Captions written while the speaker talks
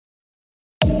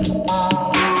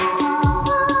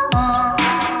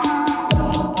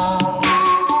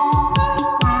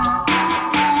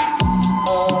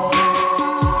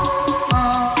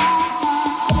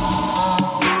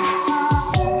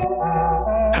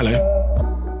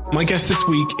Hello. My guest this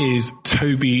week is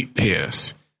Tobi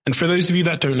Pearce. And for those of you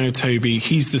that don't know Tobi,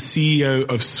 he's the CEO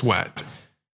of Sweat.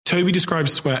 Tobi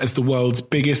describes Sweat as the world's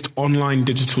biggest online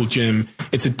digital gym.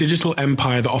 It's a digital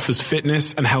empire that offers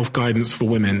fitness and health guidance for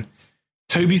women.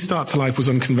 Tobi's start to life was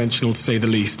unconventional, to say the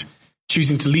least.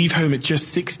 Choosing to leave home at just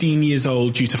 16 years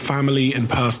old due to family and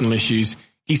personal issues,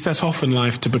 he set off in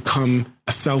life to become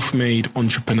a self-made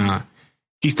entrepreneur.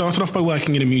 He started off by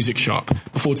working in a music shop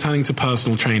before turning to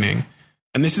personal training.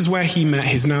 And this is where he met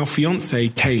his now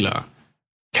fiancée, Kayla.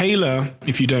 Kayla,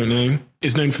 if you don't know,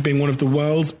 is known for being one of the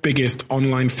world's biggest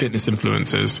online fitness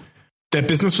influencers. Their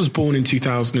business was born in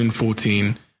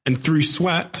 2014, and through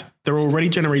Sweat, they're already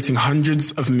generating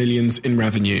hundreds of millions in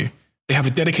revenue. They have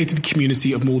a dedicated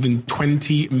community of more than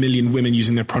 20 million women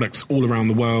using their products all around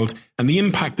the world, and the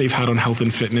impact they've had on health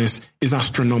and fitness is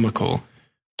astronomical.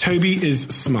 Tobi is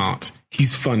smart.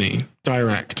 He's funny,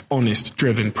 direct, honest,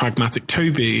 driven, pragmatic.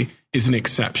 Tobi is an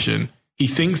exception. He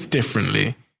thinks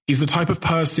differently. He's the type of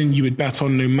person you would bet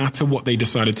on no matter what they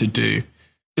decided to do.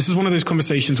 This is one of those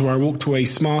conversations where I walked away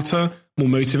smarter, more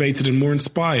motivated, and more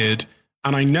inspired.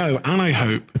 And I know and I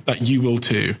hope that you will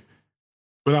too.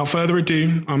 Without further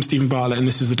ado, I'm Stephen Bartlett, and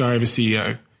this is the Diary of a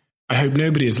CEO. I hope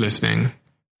nobody is listening,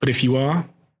 but if you are,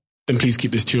 then please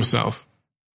keep this to yourself.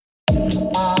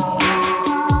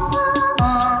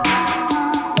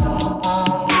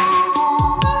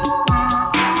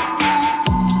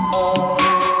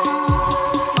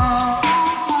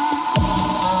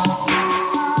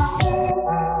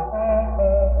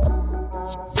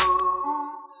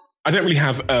 I don't really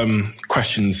have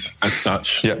questions as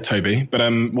such, Tobi, but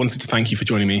wanted to thank you for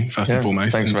joining me first and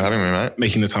foremost. Thanks for having me, mate.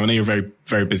 Making the time. I know you're a very,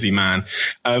 very busy man.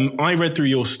 I read through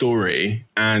your story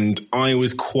and I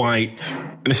was quite,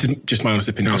 and this is just my honest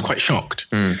opinion, I was quite shocked.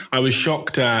 I was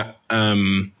shocked at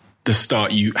the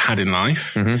start you had in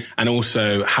life and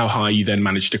also how high you then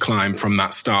managed to climb from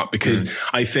that start. Because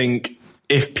I think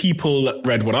if people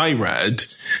read what I read,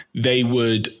 they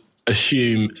would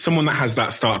assume someone that has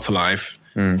that start to life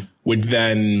would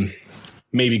then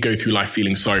maybe go through life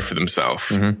feeling sorry for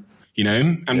themselves, you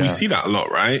know? And we see that a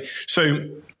lot, right? So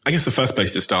I guess the first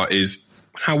place to start is,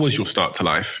 how was your start to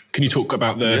life? Can you talk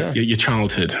about your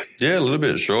childhood? Yeah, a little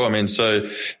bit, sure. I mean, so,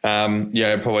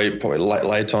 probably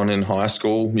late on in high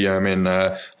school,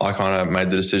 I kind of made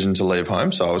the decision to leave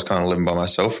home. So I was kind of living by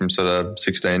myself from sort of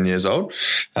 16 years old.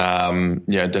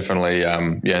 Definitely,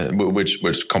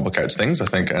 which complicates things, I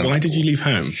think. And why did you leave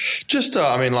home? Just,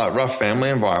 rough family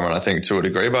environment, I think, to a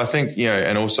degree. But I think,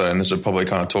 and also, and this would probably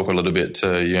kind of talk a little bit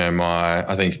to, my,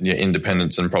 I think,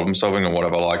 independence and problem solving or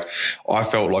whatever. Like, I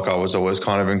felt like I was always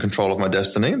kind of in control of my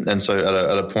destiny. And so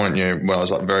at a point, when I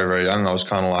was like very, very young, I was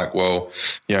kind of like, well,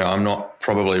 I'm not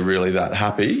probably really that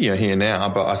happy, here now,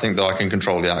 but I think that I can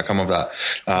control the outcome of that.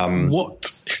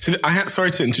 So sorry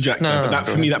to interject there, but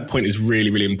for me, that point is really,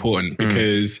 really important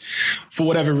because for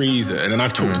whatever reason, and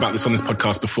I've talked about this on this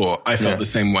podcast before, I felt the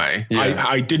same way.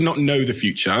 I did not know the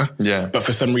future, but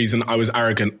for some reason I was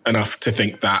arrogant enough to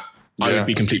think that I would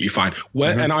be completely fine.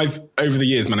 And I've, over the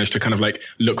years, managed to kind of like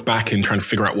look back and try and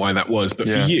figure out why that was. But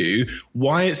for you,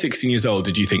 why at 16 years old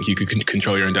did you think you could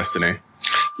control your own destiny?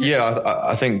 Yeah,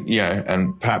 I think,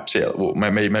 and perhaps,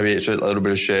 maybe it's a little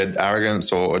bit of shared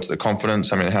arrogance or it's the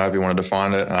confidence. I mean, however you want to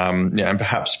define it. And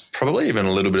perhaps probably even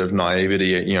a little bit of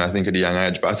naivety, I think at a young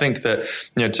age. But I think that,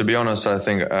 to be honest, I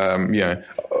think,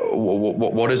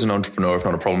 what is an entrepreneur if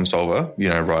not a problem solver,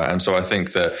 right? And so I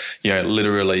think that,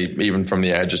 literally even from the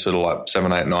age of sort of like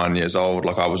 7, 8, 9 years old,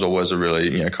 like I was always a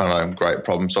really, kind of great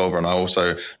problem solver. And I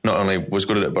also not only was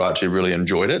good at it, but I actually really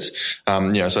enjoyed it.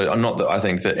 So not that I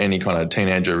think that any kind of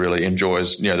teenager really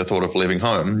enjoys, the thought of leaving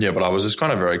home. But I was just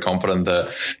kind of very confident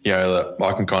that, that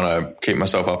I can kind of keep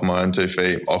myself up on my own 2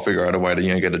 feet. I'll figure out a way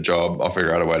to, get a job. I'll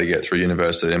figure out a way to get through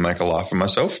university and make a life for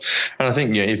myself. And I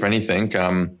think, if anything,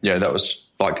 that was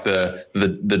like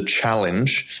the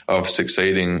challenge of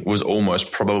succeeding was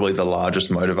almost probably the largest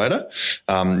motivator.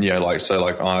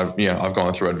 I've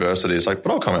gone through adversity. It's like,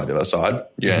 but I'll come out the other side.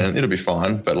 And it'll be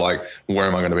fine. But like, where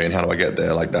am I going to be and how do I get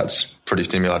there? Like, that's pretty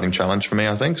stimulating challenge for me,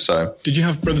 I think. So, did you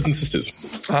have brothers and sisters?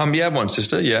 I have one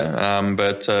sister.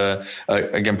 But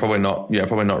again, probably not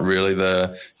really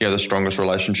the strongest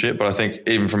relationship. But I think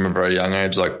even from a very young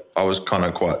age, like I was kind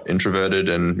of quite introverted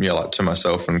and like to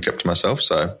myself and kept to myself.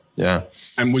 So. Yeah.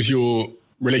 And was your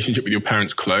relationship with your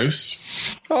parents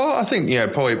close? Oh, I think,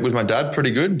 probably with my dad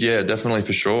pretty good. Yeah, definitely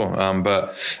for sure.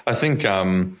 But I think,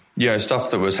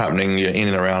 stuff that was happening in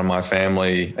and around my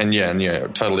family, and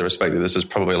totally respect that this is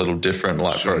probably a little different,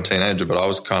 like for a teenager, but I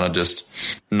was kind of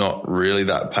just not really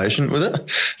that patient with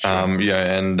it.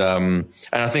 And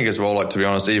I think as well, like, to be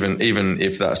honest, even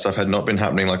if that stuff had not been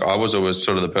happening, like, I was always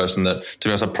sort of the person that, to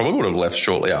be honest, I probably would have left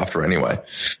shortly after anyway.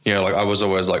 Like, I was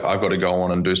always like, I've got to go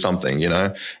on and do something,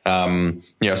 so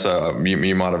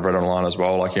you might have read online as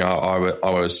well. Like, I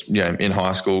was, in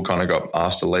high school, kind of got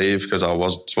asked to leave because I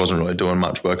wasn't really doing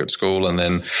much work at school. And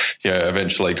then,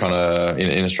 eventually kind of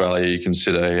in Australia, you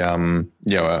consider,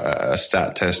 a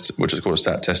stat test, which is called a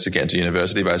stat test to get into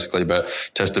university basically, but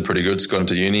tested pretty good, got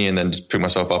into uni and then just picked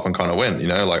myself up and kind of went,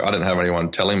 like, I didn't have anyone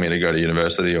telling me to go to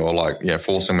university or like,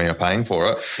 forcing me or paying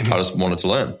for it. I just wanted to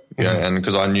learn. And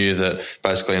because I knew that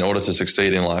basically in order to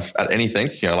succeed in life at anything,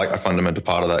 like a fundamental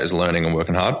part of that is learning and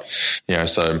working hard. So I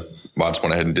just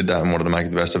went ahead and did that and wanted to make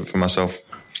the best of it for myself.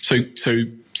 So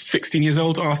 16 years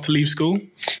old, asked to leave school?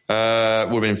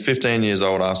 Would have been 15 years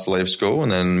old, asked to leave school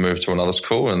and then moved to another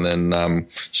school and then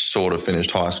sort of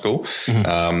finished high school.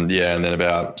 And then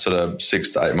about sort of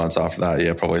 6 to 8 months after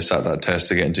that, probably sat that test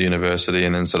to get into university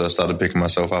and then sort of started picking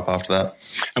myself up after that.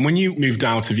 And when you moved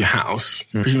out of your house,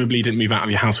 presumably you didn't move out of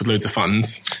your house with loads of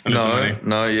funds?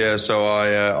 No. So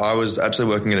I was actually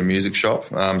working at a music shop.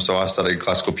 So I studied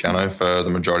classical piano for the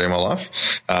majority of my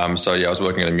life. I was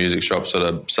working at a music shop, sort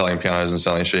of selling pianos and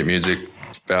selling sheet music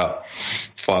about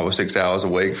 5 or 6 hours a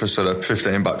week for sort of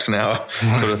 $15 an hour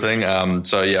sort of thing. I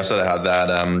sort of had that.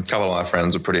 A couple of my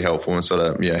friends were pretty helpful and sort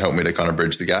of, helped me to kind of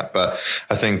bridge the gap. But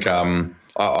I think,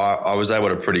 I was able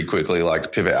to pretty quickly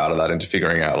like pivot out of that into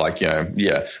figuring out like,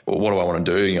 what do I want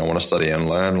to do? I want to study and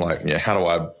learn. Like, how do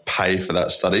I pay for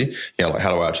that study? Like, how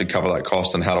do I actually cover that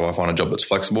cost and how do I find a job that's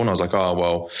flexible? And I was like, I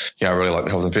really like the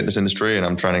health and fitness industry and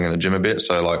I'm training in the gym a bit.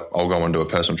 So like, I'll go and do a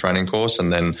personal training course.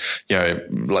 And then,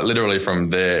 like literally from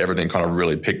there, everything kind of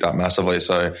really picked up massively.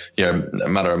 So, a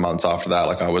matter of months after that,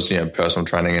 like I was, personal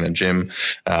training in a gym.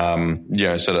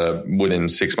 Sort of within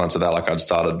 6 months of that, like I'd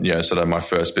started, sort of my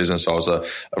first business. So I was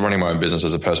running my own business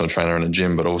as a personal trainer in a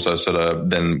gym, but also sort of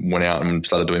then went out and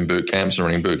started doing boot camps and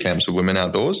running boot camps for women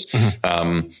outdoors.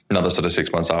 Another sort of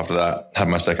 6 months after that, had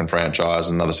my second franchise.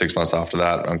 Another 6 months after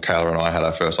that, Kayla and I had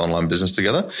our first online business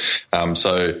together.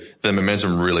 So the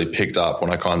momentum really picked up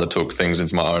when I kind of took things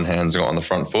into my own hands and got on the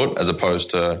front foot, as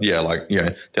opposed to,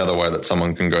 the other way that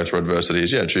someone can go through adversity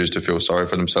is, choose to feel sorry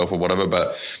for themselves or whatever.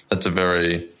 But that's a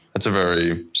very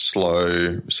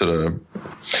slow, sort of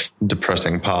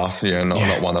depressing path,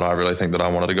 not one that I really think that I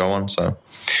wanted to go on. So,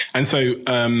 and so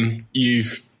you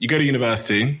go to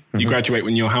university, you graduate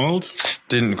when you're how old?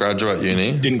 Didn't graduate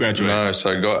uni. Didn't graduate. No,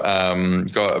 so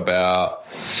got about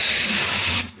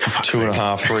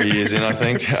 2.5, 3 years in, I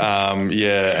think.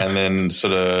 And then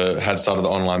sort of had started the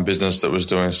online business that was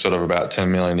doing sort of about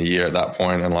 10 million a year at that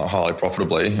point and like highly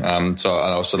profitably. So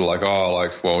I was sort of like,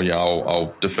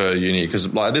 I'll defer uni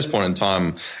because like at this point in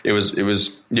time, it was,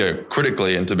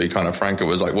 critically, and to be kind of frank, it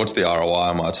was like, what's the ROI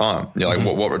on my time? Like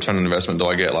what return on investment do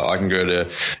I get? Like I can go to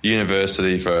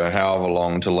university for however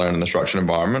long to learn in a structured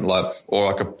environment, or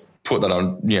I could put that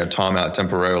on, time out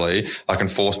temporarily. I can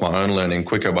force my own learning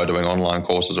quicker by doing online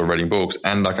courses or reading books,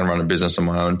 and I can run a business on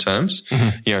my own terms.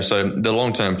 So the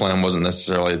long-term plan wasn't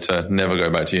necessarily to never go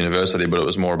back to university, but it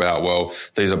was more about,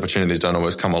 these opportunities don't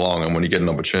always come along. And when you get an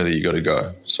opportunity, you got to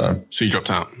go. So you dropped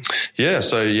out?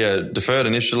 Deferred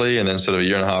initially. And then sort of a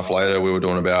year and a half later, we were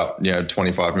doing about,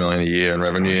 25 million a year in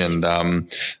revenue. Nice. And,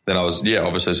 then I was,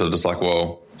 obviously sort of just like,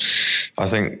 I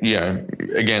think,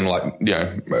 again,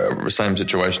 same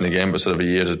situation again, but sort of a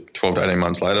year to 12 to 18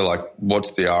 months later, like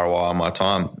what's the ROI on my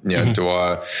time? Do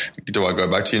I go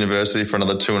back to university for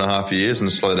another 2.5 years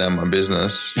and slow down my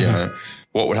business?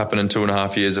 What would happen in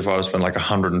 2.5 years if I was spent like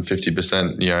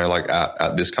 150%, like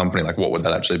at this company? Like what would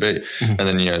that actually be? And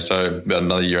then, so about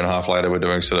another year and a half later, we're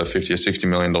doing sort of $50 or $60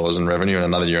 million in revenue. And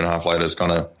another year and a half later is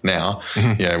kind of now,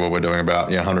 where we're doing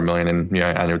about, 100 million in,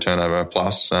 annual turnover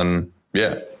plus. And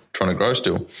trying to grow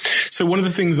still. So one of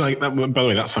the things like that, by the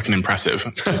way, that's fucking impressive.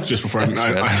 Just before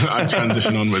I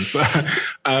transition onwards. But,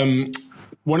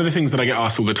 one of the things that I get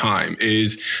asked all the time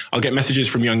is I'll get messages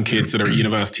from young kids that are at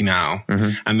university now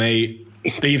and they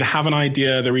either have an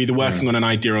idea, they're either working on an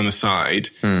idea on the side.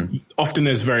 Often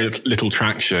there's very little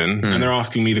traction and they're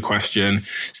asking me the question,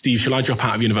 Steve, shall I drop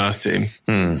out of university?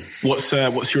 What's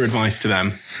your advice to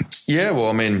them?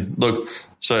 Look,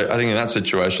 so I think in that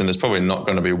situation, there's probably not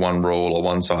going to be one rule or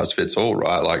one size fits all,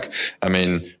 right?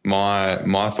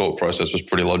 My thought process was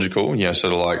pretty logical,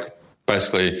 sort of like,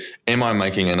 basically, am I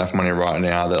making enough money right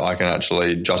now that I can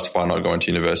actually justify not going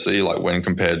to university, like when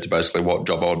compared to basically what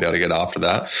job I would be able to get after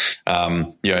that?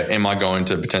 Am I going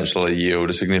to potentially yield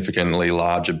a significantly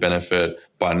larger benefit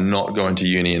by not going to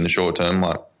uni in the short term?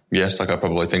 Like, yes, like I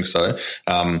probably think so.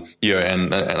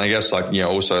 And I guess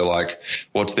also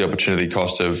what's the opportunity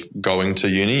cost of going to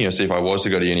uni? So if I was to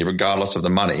go to uni, regardless of the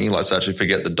money, let's actually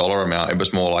forget the dollar amount. It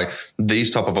was more like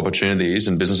these type of opportunities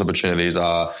and business opportunities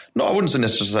are, no, I wouldn't say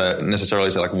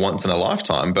necessarily say like once in a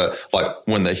lifetime, but like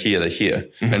when they're here, they're here.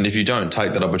 Mm-hmm. And if you don't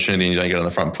take that opportunity and you don't get on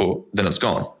the front foot, then it's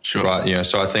gone. Sure. Right.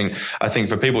 So I think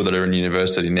for people that are in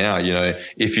university now,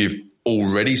 if you've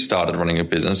already started running a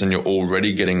business and you're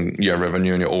already getting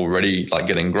revenue and you're already like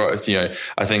getting growth,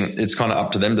 I think it's kind of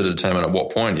up to them to determine at what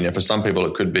point. For some people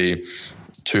it could be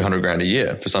 $200,000 a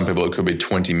year. For some people it could be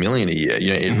 20 million a year.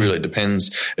 It really depends.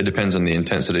 It depends on the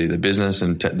intensity of the business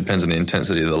and depends on the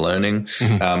intensity of the learning.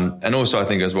 Mm-hmm. And also I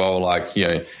think as well,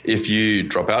 if you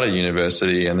drop out of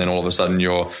university and then all of a sudden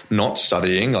you're not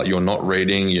studying, like you're not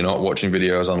reading, you're not watching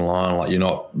videos online, like you're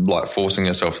not like forcing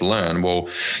yourself to learn, well,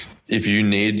 if you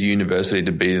need university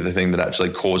to be the thing that actually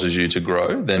causes you to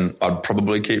grow, then I'd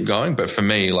probably keep going. But for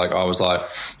me, I was like,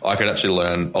 I could actually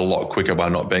learn a lot quicker by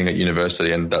not being at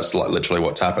university. And that's like literally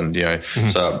what's happened, Mm-hmm.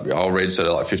 So I'll read sort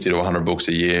of like 50 to 100 books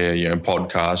a year,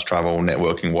 podcasts, travel,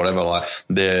 networking, whatever.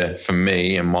 They're, for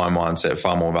me and my mindset,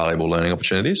 far more valuable learning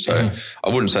opportunities. So I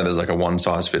wouldn't say there's like a one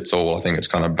size fits all. I think it's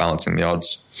kind of balancing the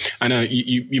odds. I know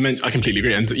you mentioned, I completely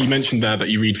agree. And you mentioned there that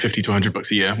you read 50 to 100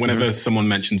 books a year. Whenever someone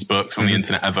mentions books on the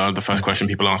internet ever, the first question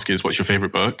people ask is, what's your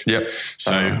favorite book? Yep.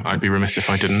 So I'd be remiss if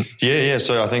I didn't. Yeah.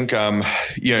 So I think,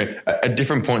 at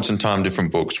different points in time,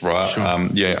 different books, right? Sure.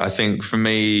 I think for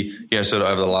me, sort of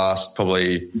over the last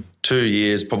probably 2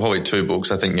 years, probably two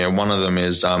books. I think, one of them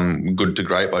is Good to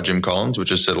Great by Jim Collins,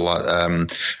 which is sort of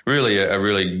like really a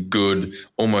really good,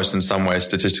 almost in some ways,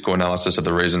 statistical analysis of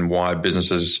the reason why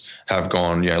businesses have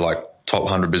gone, like top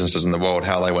 100 businesses in the world,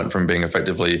 how they went from being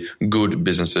effectively good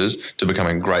businesses to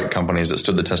becoming great companies that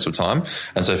stood the test of time.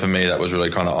 And so for me, that was really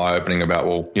kind of eye-opening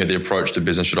about, the approach to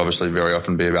business should obviously very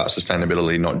often be about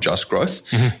sustainability, not just growth.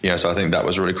 Mm-hmm. So I think that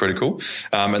was really critical.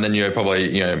 And then,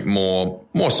 probably,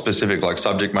 more specific like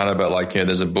subject matter, but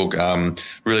there's a book,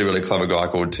 really, really clever guy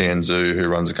called Tian Zhu who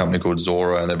runs a company called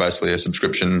Zora, and they're basically a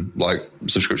subscription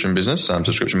business,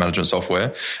 subscription management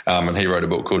software. And he wrote a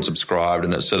book called Subscribed,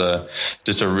 and it's sort of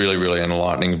just a really, really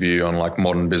enlightening view on like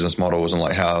modern business models and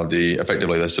like how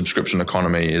effectively the subscription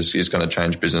economy is going to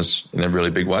change business in a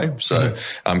really big way. So,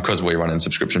 because we run in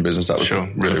subscription business, that was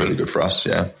really, really good for us.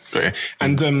 Yeah. Okay.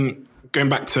 And, going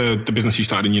back to the business you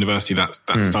started in university, that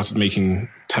started making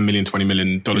 $10 million, $20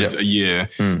 million a year.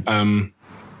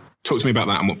 Talk to me about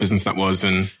that and what business that was.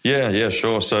 And yeah,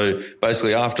 sure. So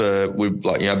basically, after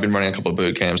I've been running a couple of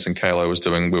boot camps, and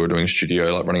Kayla we were doing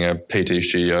studio, like running a PT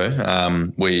studio.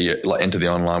 We entered the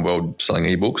online world selling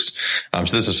ebooks. So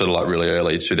this is sort of like really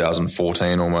early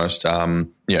 2014 almost.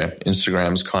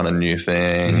 Instagram's kind of new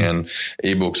thing, and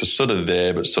ebooks are sort of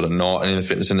there, but sort of not. And in the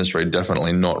fitness industry,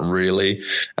 definitely not really.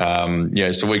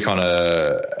 So we had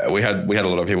a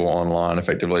lot of people online.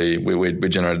 Effectively, we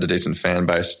generated a decent fan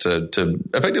base to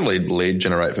effectively lead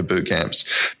generate for boot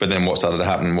camps. But then what started to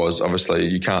happen was obviously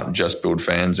you can't just build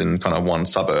fans in kind of one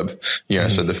suburb.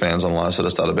 So the fans online sort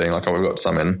of started being like, oh, we've got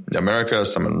some in America,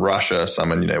 some in Russia,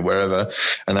 some in wherever,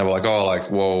 and they were like,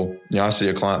 oh, I see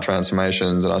your client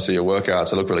transformations and I see your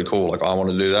workouts. It look really cool. Like I want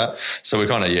to do that. So we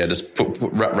kind of, just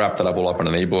wrap that up all up in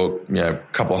an ebook, a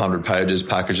couple of 100 pages,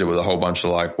 package it with a whole bunch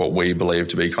of like what we believe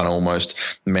to be kind of almost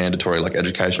mandatory like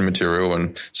education material,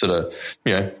 and sort of,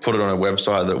 put it on a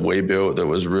website that we built that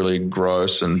was really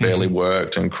gross and barely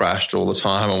worked and crashed all the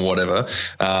time and whatever.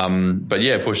 But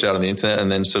pushed it out on the internet,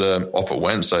 and then sort of off it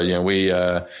went. So, we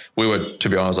were, to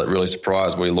be honest, like really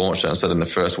surprised. We launched it and said in the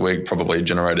first week probably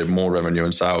generated more revenue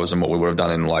and sales than what we would have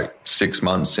done in like 6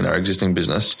 months in our existing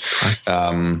business. Nice.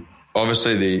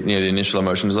 Obviously the initial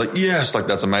emotion is like, yes, like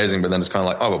that's amazing. But then it's kind of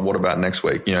like, oh, but what about next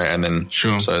week? And then,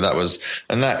 so that was,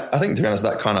 and that, I think to be honest,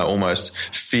 that kind of almost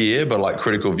fear, but like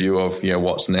critical view of,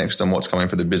 what's next and what's coming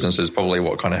for the business is probably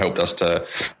what kind of helped us to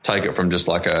take it from just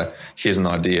like here's an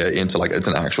idea into like, it's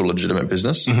an actual legitimate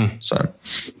business. Mm-hmm. So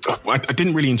I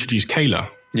didn't really introduce Kayla.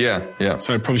 Yeah.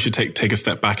 So I probably should take a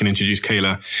step back and introduce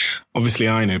Kayla. Obviously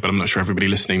I know, but I'm not sure everybody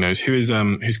listening knows. Who's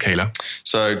Kayla?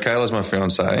 So Kayla's my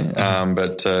fiance,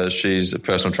 but she's a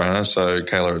personal trainer. So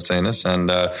Kayla had seen us,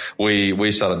 and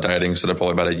we started dating sort of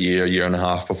probably about a year and a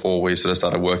half before we sort of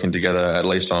started working together, at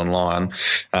least online.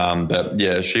 But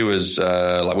yeah, she was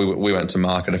like we went to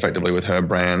market effectively with her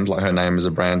brand. Like her name is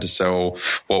a brand to sell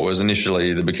what was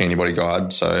initially the Bikini Body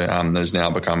Guide. So has now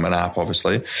become an app,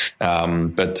 obviously.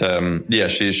 Yeah,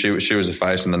 she was the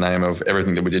face and the name of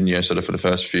everything that we did, sort of for the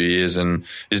first few years, and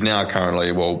is now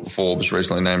currently, Forbes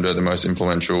recently named her the most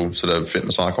influential sort of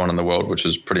fitness icon in the world, which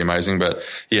is pretty amazing. But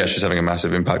yeah, she's having a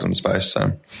massive impact on the space.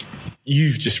 So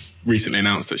you've just recently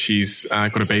announced that she's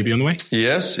got a baby on the way.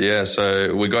 Yes, yeah.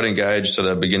 So we got engaged sort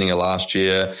of beginning of last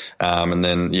year, and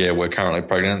then we're currently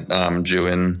pregnant, due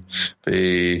in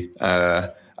the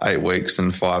 8 weeks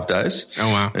and 5 days. Oh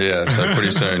wow! Yeah, so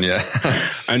pretty soon. Yeah.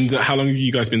 And how long have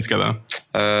you guys been together?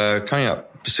 Coming up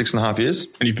 6.5 years.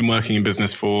 And you've been working in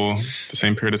business for the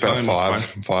same period of time? About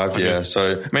five, yeah.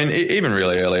 So, I mean, even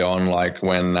really early on, like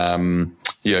when,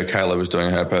 Kayla was doing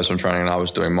her personal training and I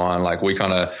was doing mine, like we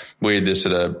had this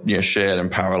sort of, shared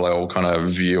and parallel kind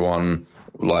of view on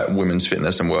like women's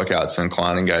fitness and workouts and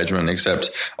client engagement, except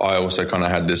I also kind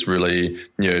of had this really,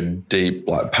 deep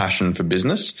like passion for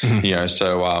business,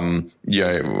 so,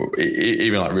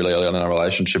 even like really early on in our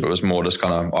relationship, it was more just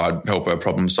kind of, I'd help her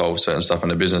problem solve certain stuff in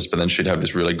the business, but then she'd have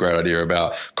this really great idea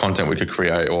about content we could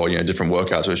create or, different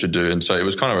workouts we should do. And so it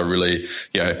was kind of a really,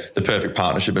 the perfect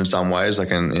partnership in some ways,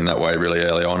 like in that way really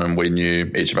early on. And we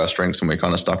knew each of our strengths and we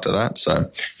kind of stuck to that.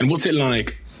 So. And what's it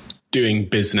like doing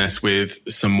business with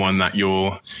someone that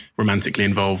you're romantically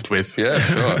involved with? Yeah,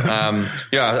 sure.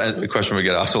 The question we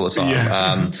get asked all the time.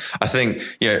 Yeah. I think,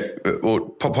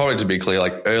 probably to be clear,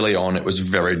 like early on, it was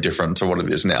very different to what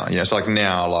it is now. So like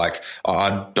now, like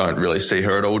I don't really see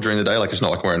her at all during the day. Like it's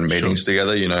not like we're in meetings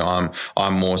together.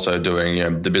 I'm more so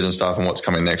doing, the business stuff and what's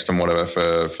coming next and whatever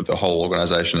for the whole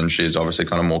organization. And she's obviously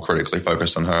kind of more critically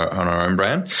focused on her own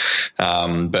brand.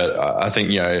 But I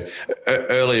think,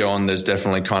 early on, there's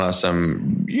definitely kind of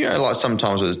some, like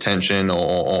sometimes there's tension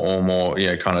or more,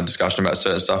 kind of discussion about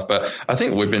certain stuff. But I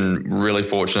think we've been really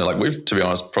fortunate. Like we've, to be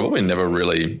honest, probably never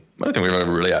really, I don't think we've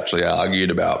ever really actually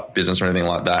argued about business or anything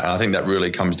like that. And I think that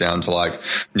really comes down to like,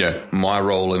 my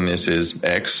role in this is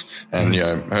X and,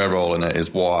 her role in it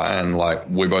is Y. And like,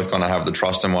 we both kind of have the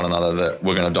trust in one another that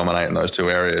we're going to dominate in those two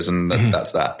areas. And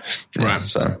that's that. Right.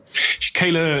 So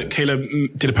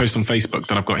Kayla did a post on Facebook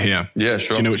that I've got here. Yeah,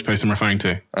 sure. Do you know which post I'm referring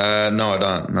to? No, I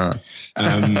don't. No.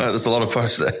 There's a lot of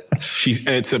posts there.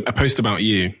 It's a post about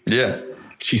you. Yeah.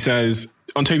 She says,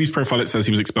 on Tobi's profile, it says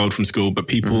he was expelled from school, but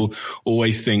people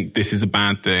always think this is a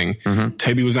bad thing.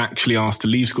 Tobi was actually asked to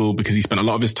leave school because he spent a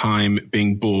lot of his time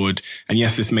being bored. And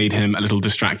yes, this made him a little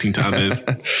distracting to others.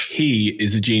 He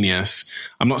is a genius.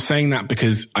 I'm not saying that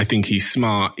because I think he's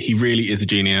smart. He really is a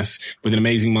genius with an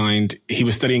amazing mind. He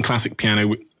was studying classic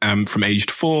piano from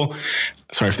aged 4.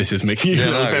 Sorry if this is making you a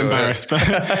little bit embarrassed, but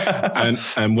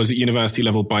and was at university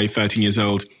level by 13 years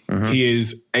old. He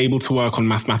is able to work on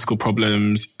mathematical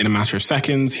problems in a matter of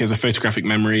seconds. He has a photographic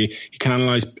memory. He can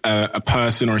analyze a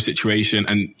person or a situation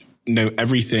and know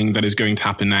everything that is going to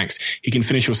happen next. He can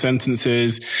finish your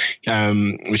sentences,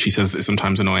 which he says is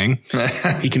sometimes annoying.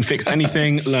 He can fix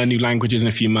anything, learn new languages in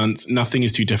a few months. Nothing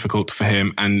is too difficult for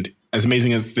him. And as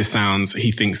amazing as this sounds,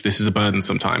 he thinks this is a burden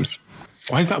sometimes.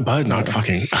 Why is that a burden? There's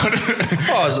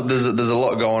a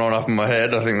lot going on up in my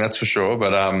head. I think that's for sure.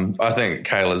 But I think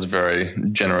Kayla's very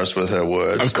generous with her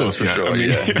words. Of course, that's for sure.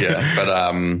 Yeah. But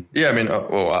I mean,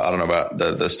 I don't know about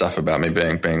the stuff about me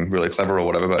being really clever or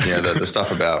whatever. But the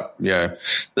stuff about the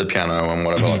piano and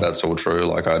whatever, like that's all true.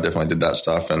 Like I definitely did that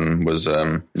stuff and was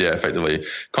effectively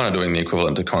kind of doing the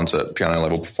equivalent to concert piano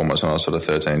level performance when I was sort of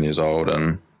 13 years old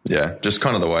and. Yeah, just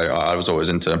kind of the way I was always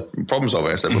into problem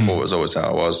solving. I said before, it was always how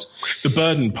I was. The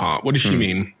burden part, what does she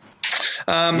mean?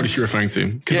 What is she referring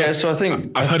to? So I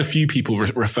think I've heard a few people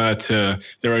refer to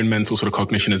their own mental sort of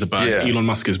cognition as a burden. Elon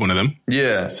Musk is one of them.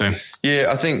 Yeah. So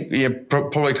I think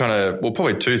probably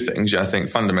probably two things. I think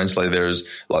fundamentally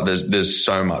there's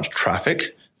so much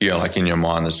traffic. Like in your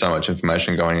mind, there's so much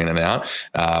information going in and out.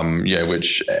 And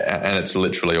it's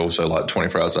literally also like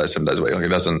 24 hours a day, 7 days a week. Like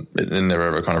it never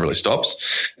ever kind of really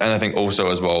stops. And I think also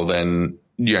as well, then,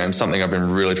 and something I've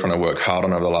been really trying to work hard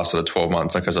on over the last sort of 12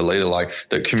 months, like as a leader, like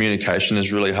that communication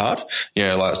is really hard.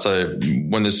 Like, so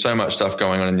when there's so much stuff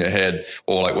going on in your head,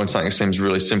 or like when something seems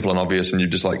really simple and obvious and you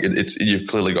just like, you've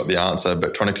clearly got the answer,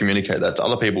 but trying to communicate that to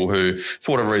other people who,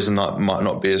 for whatever reason, might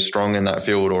not be as strong in that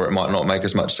field, or it might not make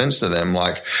as much sense to them.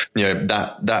 Like,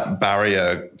 that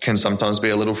barrier can sometimes be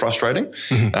a little frustrating.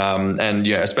 Mm-hmm. And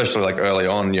especially like early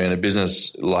on, in a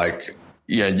business, like,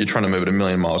 you're trying to move at 1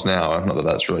 million miles an hour. Not that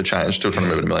that's really changed, still trying to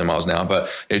move at 1 million miles an hour, but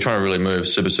you're trying to really move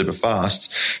super, super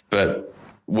fast. But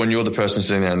when you're the person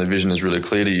sitting there and the vision is really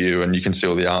clear to you and you can see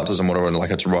all the answers and whatever, and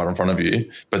like it's right in front of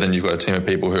you, but then you've got a team of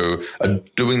people who are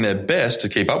doing their best to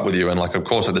keep up with you. And like, of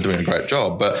course, they're doing a great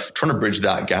job, but trying to bridge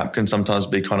that gap can sometimes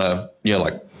be kind of,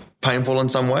 like painful in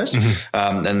some ways.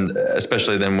 Mm-hmm. And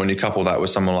especially then when you couple that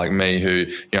with someone like me who,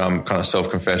 I'm kind of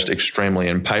self-confessed extremely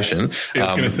impatient. I was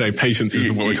going to say patience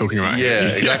is what we're talking about. Yeah,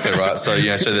 exactly right. So,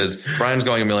 so there's brains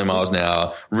going 1 million miles an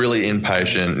hour, really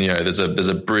impatient, there's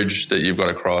a bridge that you've got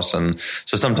to cross. And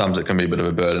so sometimes it can be a bit of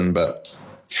a burden, but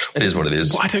it is what it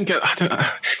is. Well,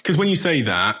 because when you say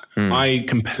that, I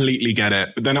completely get it.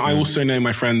 But then I also know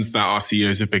my friends that are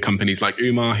CEOs of big companies like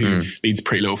Umar, who leads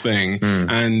Pretty Little Thing.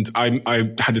 And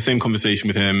I had the same conversation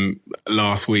with him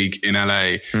last week in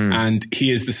LA. And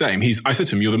he is the same. I said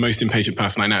to him, you're the most impatient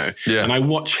person I know. Yeah. And I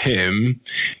watch him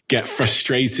get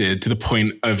frustrated to the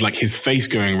point of like his face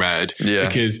going red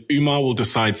because Umar will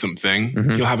decide something.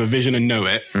 He'll have a vision and know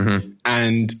it.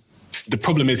 And the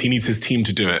problem is he needs his team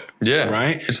to do it. Yeah.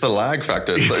 Right? It's the lag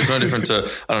factor. It's no different to,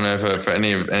 I don't know, for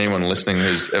anyone listening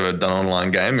who's ever done online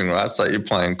gaming, right? It's like you're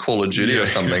playing Call of Duty or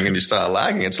something and you start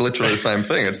lagging. It's literally the same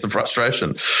thing. It's the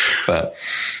frustration. But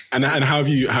And how have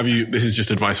you, this is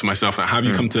just advice for myself, how have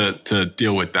you come to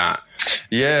deal with that?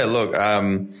 Yeah, look,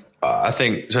 I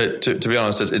think, to be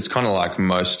honest, it's kind of like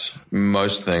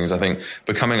most things. I think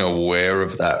becoming aware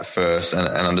of that first and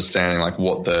understanding like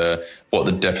what the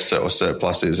deficit or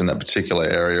surplus is in that particular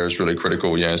area is really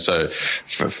critical. So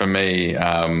for me,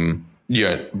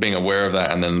 being aware of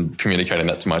that and then communicating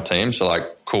that to my team. So like,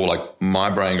 cool, like my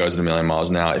brain goes at 1 million miles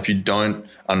an hour. If you don't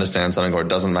understand something or it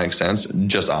doesn't make sense,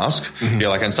 just ask.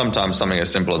 And sometimes something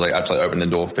as simple as like actually open the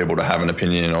door for people to have an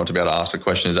opinion or to be able to ask a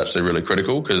question is actually really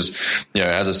critical because,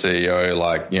 as a CEO,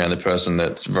 like, the person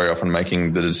that's very often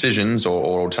making the decisions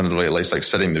or alternatively at least like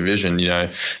setting the vision,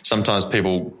 sometimes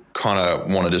people kind of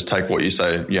want to just take what you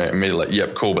say, immediately,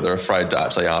 yep, cool, but they're afraid to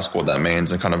actually ask what that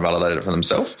means and kind of validate it for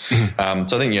themselves. So I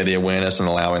think, the awareness and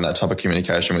allowing that type of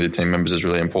communication with your team members is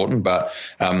really important. But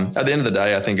at the end of the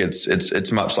day, I think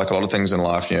it's much like a lot of things in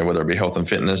life, whether it be health and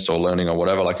fitness or learning or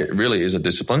whatever, like it really is a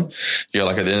discipline.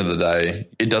 Like at the end of the day,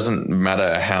 it doesn't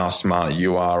matter how smart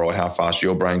you are or how fast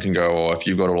your brain can go or if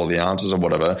you've got all of the answers or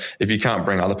whatever, if you can't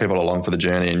bring other people along for the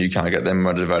journey and you can't get them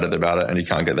motivated about it and you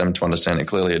can't get them to understand it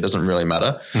clearly, it doesn't really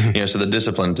matter. So the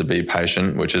discipline to be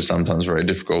patient, which is sometimes very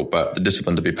difficult, but the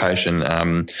discipline to be patient,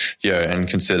 and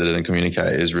considered and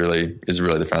communicate is really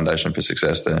the foundation for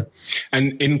success there.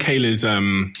 And in Kayla's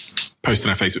post on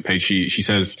her Facebook page, she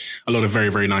says a lot of very,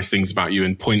 very nice things about you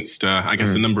and points to, I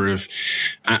guess, a number of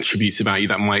attributes about you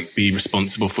that might be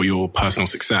responsible for your personal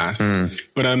success.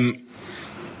 But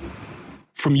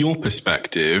from your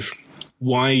perspective,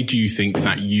 why do you think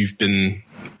that you've been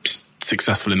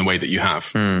successful in the way that you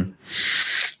have?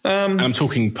 And I'm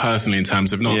talking personally in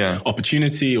terms of not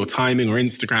opportunity or timing or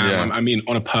Instagram. I mean,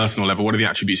 on a personal level, what are the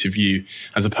attributes of you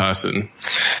as a person?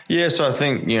 Yeah, so I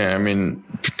think,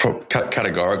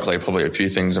 categorically, probably a few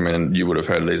things. I mean, you would have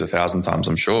heard of these 1,000 times,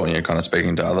 I'm sure, and you're kind of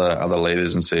speaking to other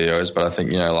leaders and CEOs. But I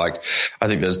think, I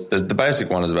think there's the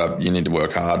basic one is about you need to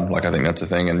work hard. Like, I think that's the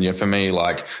thing. And, for me,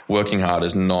 like, working hard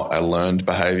is not a learned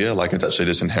behavior. Like, it's actually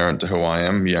just inherent to who I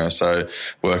am. So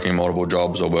working multiple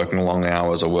jobs or working long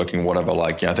hours or working whatever,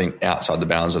 like, I think outside the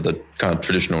bounds of the kind of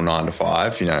traditional 9 to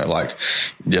 5, like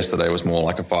yesterday was more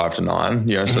like a 5 to 9,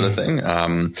 sort of thing.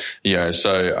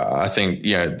 So I think,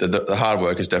 the hard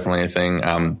work is definitely a thing.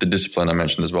 The discipline I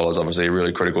mentioned as well is obviously a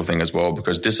really critical thing as well,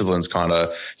 because discipline's kind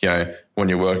of, when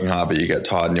you're working hard but you get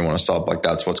tired and you want to stop, like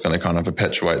that's what's going to kind of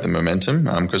perpetuate the momentum.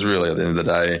 Because really at the end of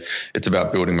the day, it's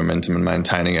about building momentum and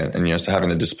maintaining it. And, so having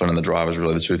the discipline and the drive is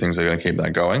really the two things that are going to keep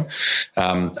that going.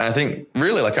 And I think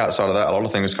really like outside of that, a lot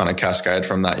of things kind of cascade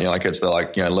from that, like it's the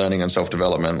learning and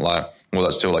self-development, like well,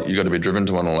 that's still like, you got to be driven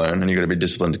to want to learn and you got to be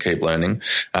disciplined to keep learning.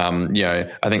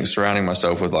 I think surrounding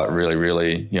myself with like really,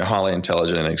 really, highly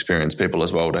intelligent and experienced people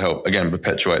as well to help, again,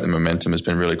 perpetuate the momentum has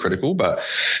been really critical. But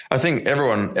I think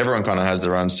everyone kind of has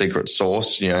their own secret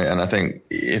sauce, and I think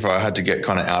if I had to get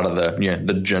kind of out of the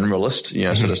generalist,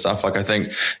 sort of stuff, like I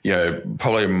think,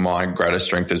 probably my greatest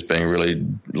strength is being really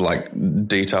like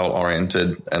detail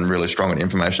oriented and really strong in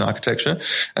information architecture.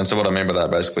 And so what I mean by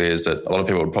that basically is that a lot of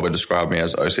people would probably describe me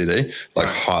as OCD, like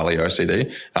highly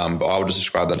OCD. But I would just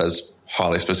describe that as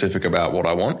highly specific about what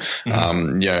I want.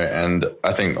 And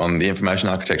I think on the information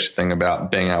architecture thing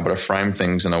about being able to frame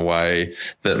things in a way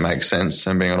that makes sense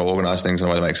and being able to organize things in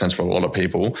a way that makes sense for a lot of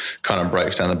people kind of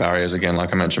breaks down the barriers again,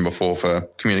 like I mentioned before, for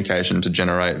communication to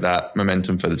generate that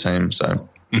momentum for the team. So,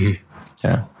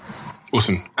 yeah.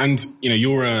 Awesome. And,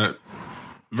 you're a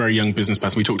very young business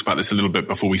person. We talked about this a little bit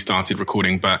before we started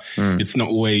recording, but it's not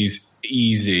always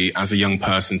easy as a young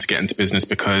person to get into business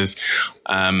because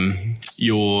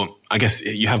I guess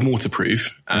you have more to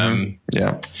prove.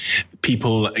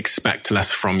 People expect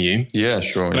less from you. Yeah,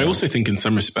 sure. But I also think in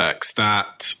some respects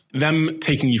that them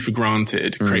taking you for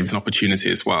granted creates an opportunity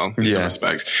as well in some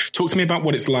respects. Talk to me about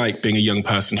what it's like being a young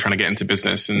person trying to get into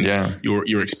business and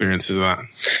your experiences of that.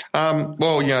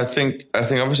 I think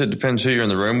obviously it depends who you're in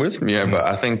the room with. But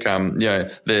I think,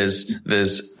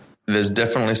 there's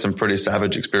definitely some pretty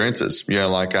savage experiences.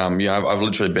 I've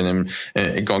literally been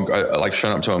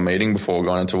shown up to a meeting before,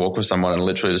 gone into walk with someone and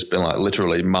literally just been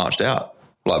literally marched out.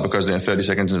 Because 30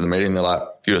 seconds into the meeting, they're like,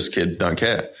 you're just a kid, don't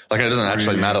care. It doesn't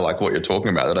actually matter what you're talking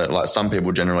about. They don't, some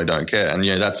people generally don't care. And,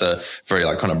 that's a very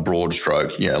kind of broad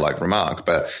stroke, remark.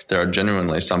 But there are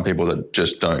genuinely some people that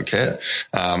just don't care.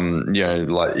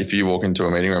 If you walk into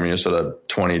a meeting room and you're sort of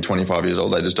 20, 25 years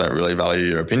old, they just don't really value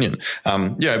your opinion.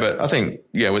 But I think,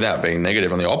 without being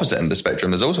negative on the opposite end of the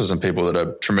spectrum, there's also some people that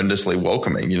are tremendously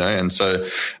welcoming, and so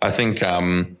I think,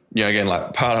 again,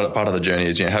 part of the journey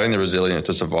is, having the resilience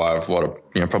to survive what are,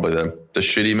 probably the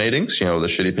shitty meetings, or the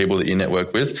shitty people that you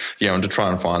network with, and to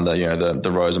try and find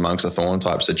the rose amongst the thorn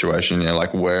type situation,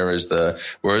 where is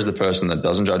the person that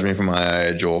doesn't judge me for my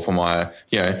age or for my,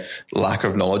 lack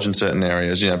of knowledge in certain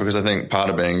areas, because I think part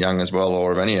of being young as well,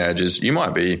 or of any age, is you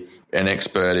might be an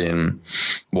expert in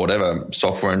whatever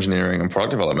software engineering and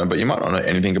product development, but you might not know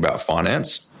anything about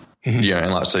finance.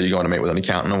 And so you go on to meet with an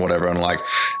accountant or whatever, and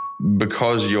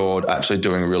because you're actually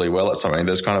doing really well at something,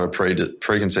 there's kind of a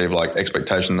preconceived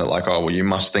expectation that you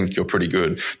must think you're pretty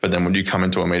good. But then when you come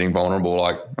into a meeting vulnerable,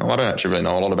 I don't actually really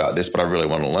know a lot about this, but I really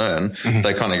want to learn.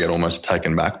 They kind of get almost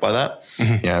taken back by that.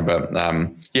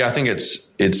 I think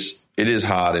it is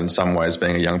hard in some ways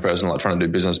being a young person, trying to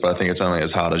do business, but I think it's only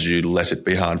as hard as you let it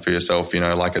be hard for yourself.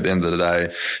 At the end of the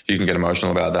day, you can get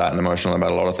emotional about that and emotional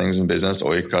about a lot of things in business,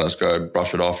 or you can kind of just go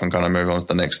brush it off and kind of move on to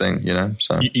the next thing,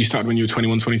 So you started when you were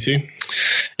 21, 22?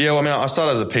 Yeah, I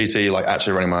started as a PT,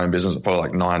 actually running my own business at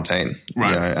probably 19.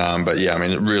 Right.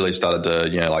 It really started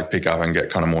to, pick up and get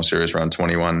kind of more serious around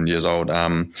 21 years old.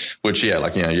 Which, you're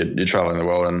traveling the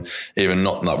world, and even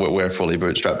not we're a fully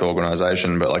bootstrapped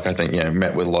organization, but I think,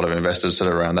 met with a lot of investors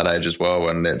sort of around that age as well.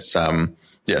 And it's, some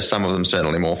of them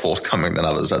certainly more forthcoming than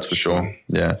others, that's for sure.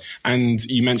 Yeah. And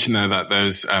you mentioned there that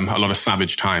there's a lot of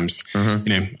savage times.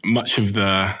 Much of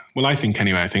I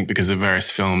think because of various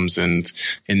films and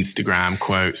Instagram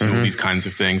quotes and all these kinds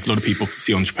of things, a lot of people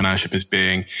see entrepreneurship as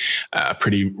being a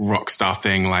pretty rock star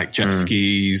thing, like jet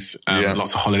skis,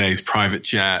 lots of holidays, private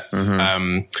jets,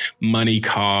 money,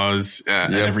 cars,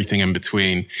 and everything in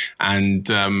between. And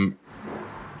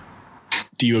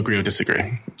do you agree or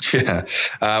disagree? Yeah.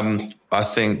 I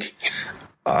think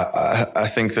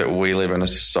that we live in a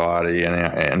society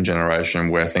and generation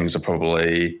where things are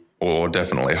probably or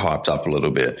definitely hyped up a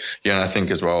little bit. And I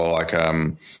think as well,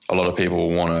 a lot of people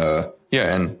want to,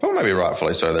 and probably maybe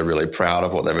rightfully so, they're really proud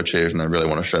of what they've achieved and they really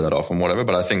want to show that off and whatever.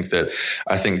 But I think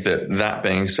that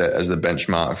being set as the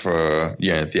benchmark for,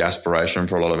 the aspiration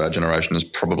for a lot of our generation is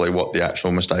probably what the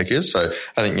actual mistake is. So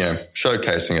I think,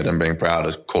 showcasing it and being proud,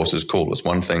 of course, is cool. It's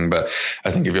one thing. But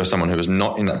I think if you're someone who is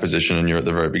not in that position and you're at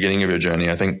the very beginning of your journey,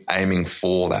 I think aiming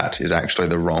for that is actually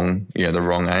the wrong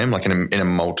aim, in a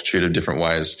multitude of different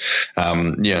ways.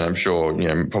 And I'm sure,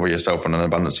 probably yourself and an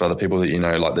abundance of other people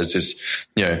that, there's this,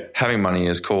 having money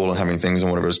is cool and having things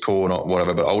and whatever is cool and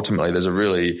whatever, but ultimately there's a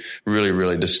really, really,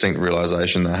 really distinct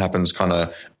realization that happens kind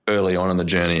of early on in the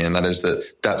journey, and that is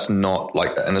that's not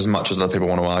like, and as much as other people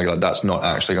want to argue, like, that's not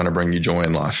actually going to bring you joy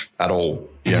in life at all.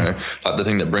 You know, like, the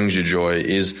thing that brings you joy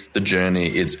is the journey.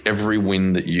 It's every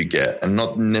win that you get, and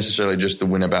not necessarily just the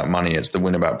win about money. It's the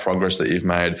win about progress that you've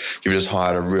made. You've just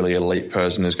hired a really elite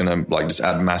person who's going to, like, just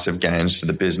add massive gains to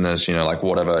the business, you know, like,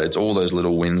 whatever. It's all those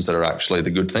little wins that are actually the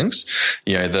good things.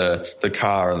 You know, the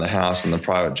car and the house and the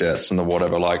private jets and the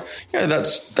whatever, like, you know,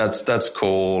 that's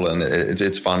cool, and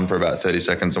it's fun for about 30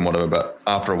 seconds and whatever. But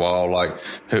after a while, like,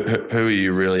 who are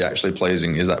you really actually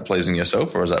pleasing? Is that pleasing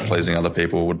yourself, or is that pleasing other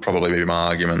people? Would probably be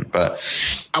my argument. But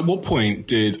at what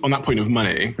point on that point of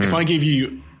money, if I give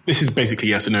you, this is basically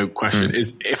yes or no question,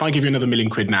 is if I give you another £1 million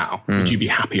now, would you be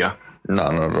happier? No,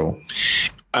 not at all.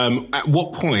 At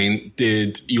what point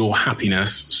did your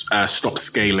happiness stop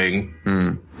scaling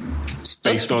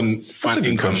based on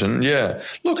income? Question. Yeah.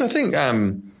 Look, I think,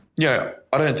 yeah,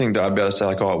 I don't think that I'd be able to say,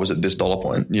 like, oh, it was at this dollar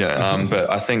point. Yeah. But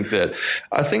I think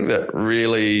that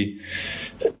really,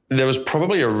 there was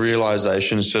probably a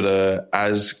realization sort of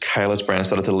as Kayla's brand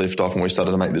started to lift off and we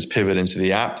started to make this pivot into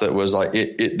the app, that was like,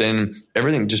 it then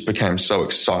everything just became so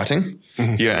exciting.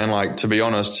 Yeah. And, like, to be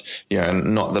honest, yeah,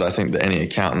 and not that I think that any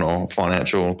accountant or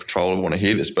financial controller would want to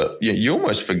hear this, but you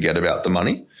almost forget about the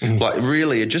money. Like,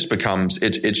 really, it just becomes,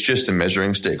 it's just a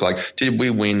measuring stick. Like, did we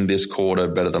win this quarter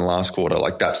better than last quarter?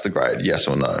 Like, that's the grade, yes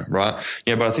or no, right?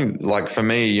 Yeah, but I think, like, for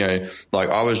me, you know, like,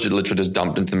 I was literally just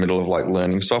dumped into the middle of, like,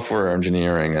 learning software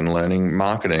engineering and learning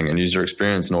marketing and user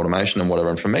experience and automation and whatever.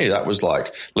 And for me, that was,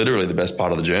 like, literally the best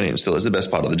part of the journey, and still is the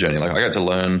best part of the journey. Like, I got to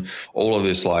learn all of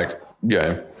this, like, you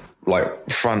know, like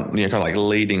front, you know, kind of like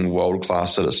leading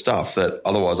world-class sort of stuff that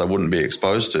otherwise I wouldn't be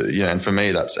exposed to, you know, and for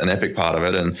me, that's an epic part of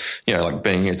it. And, you know, like,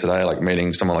 being here today, like,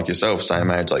 meeting someone like yourself,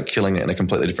 same age, like, killing it in a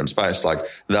completely different space, like,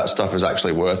 that stuff is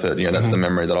actually worth it. You know, that's the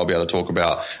memory that I'll be able to talk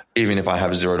about, even if I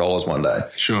have $0 one day.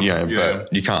 Sure. You know,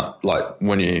 but you can't, like,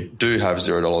 when you do have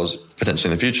 $0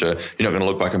 potentially in the future, you're not going to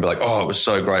look back and be like, oh, it was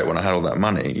so great when I had all that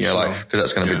money, you know, like, because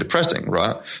that's going to be depressing,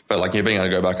 right? But, like, you're being able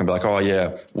to go back and be like, oh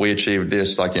yeah, we achieved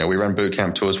this, like, you know, we ran boot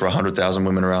camp tours for 100,000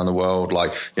 women around the world,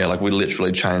 like, yeah, like, we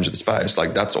literally changed the space,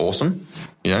 like, that's awesome,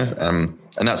 you know,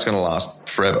 and that's going to last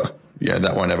forever. Yeah,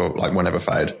 that won't ever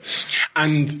fade.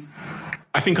 And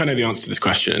I think I know the answer to this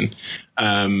question,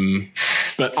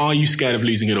 but are you scared of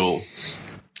losing it all?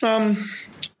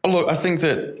 Look, I think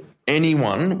that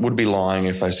anyone would be lying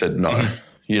if they said no.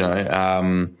 You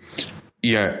know,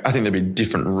 I think there'd be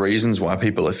different reasons why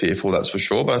people are fearful, that's for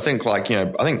sure. But I think, like, you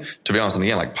know, I think, to be honest, and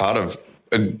again, like, part of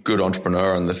a good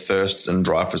entrepreneur and the thirst and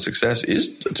drive for success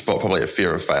it's probably a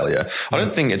fear of failure. I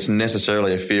don't think it's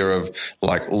necessarily a fear of,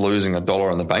 like, losing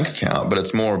 $1 in the bank account, but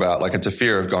it's more about, like, it's a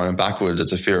fear of going backwards.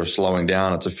 It's a fear of slowing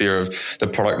down. It's a fear of the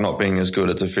product not being as good.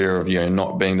 It's a fear of, you know,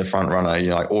 not being the front runner, you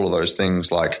know, like, all of those things.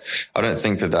 Like, I don't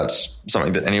think that that's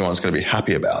something that anyone's going to be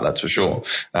happy about, that's for sure.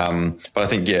 But I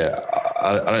think,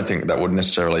 I don't think that would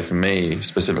necessarily, for me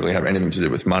specifically, have anything to do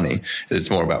with money. It's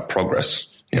more about progress.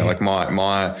 You know, like,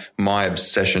 my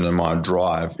obsession and my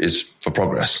drive is for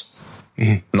progress,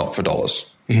 not for dollars.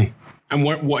 And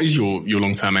what is your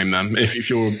long-term aim then? If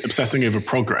you're obsessing over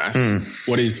progress,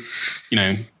 what is, you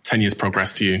know, 10 years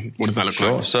progress to you? What does that look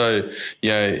like? So,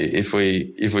 yeah, if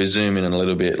we zoom in a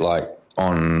little bit, like,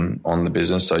 on the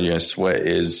business. So, you know, Sweat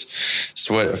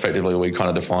effectively we kind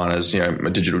of define as, you know,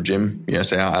 a digital gym. You know,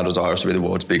 so our desire is to be the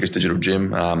world's biggest digital gym.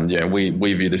 You know,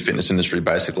 we view the fitness industry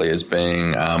basically as being,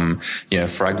 you know,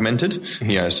 fragmented.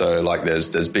 You know, so, like,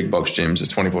 there's big box gyms,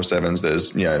 there's 24/7s,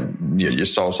 there's, you know, your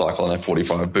Soul Cycle and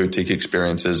F45 boutique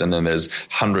experiences, and then there's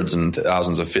hundreds and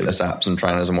thousands of fitness apps and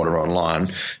trainers and whatever online.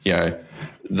 You know,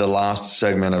 the last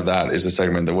segment of that is the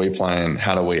segment that we play in.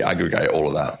 How do we aggregate all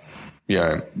of that? You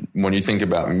know, when you think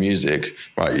about music,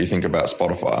 right, you think about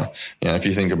Spotify. You know, if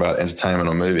you think about entertainment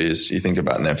or movies, you think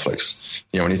about Netflix.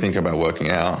 You know, when you think about working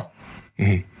out,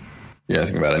 you don't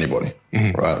think about anybody,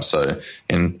 right? So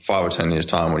in 5 or 10 years'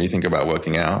 time, when you think about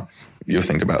working out, you'll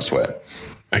think about Sweat.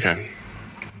 Okay.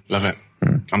 Love it.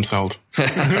 I'm sold.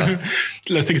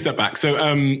 Let's take a step back. So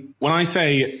when I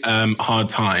say hard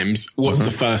times, what's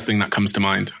the first thing that comes to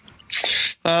mind?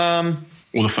 Or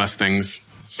the first things?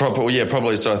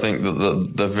 Probably. So I think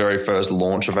the very first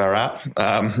launch of our app,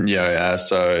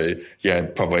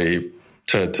 probably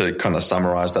to kind of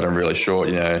summarize that in really short,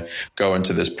 go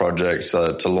into this project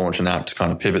to launch an app to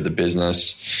kind of pivot the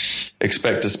business,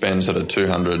 expect to spend sort of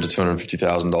 $200,000 to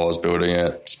 $250,000 building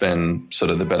it, spend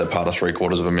sort of the better part of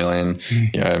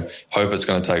 $750,000, hope it's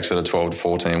going to take sort of 12 to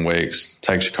 14 weeks,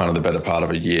 takes you kind of the better part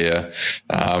of a year.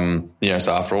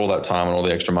 So after all that time and all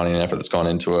the extra money and effort that's gone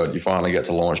into it, you finally get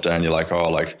to launch day and you're like, oh,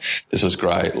 like this is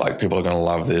great. Like people are going to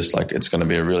love this. Like it's going to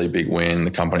be a really big win.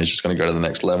 The company's just going to go to the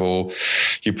next level.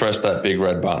 You press that big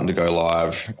red button to go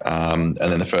live. And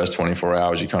then the first 24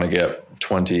 hours, you kind of get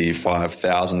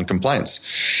 25,000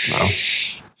 complaints. Wow.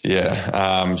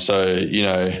 Yeah. So,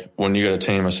 when you get a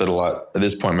team of sort of like, at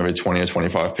this point, maybe 20 or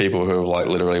 25 people who have like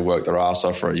literally worked their ass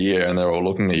off for a year and they're all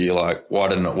looking at you like, why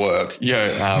didn't it work?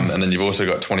 And then you've also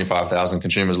got 25,000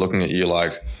 consumers looking at you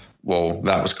like, well,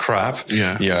 that was crap.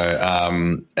 Yeah.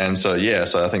 And so,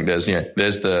 so I think there's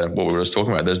what we were just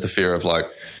talking about. There's the fear of like,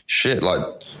 shit, like,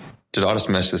 did I just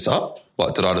mess this up?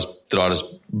 Like, did I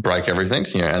just break everything?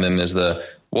 And then there's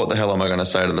what the hell am I going to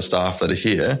say to the staff that are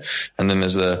here? And then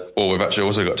there's we've actually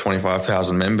also got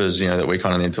 25,000 members, that we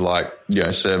kind of need to like,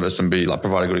 service and be like,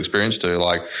 provide a good experience to,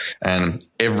 like, and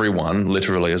everyone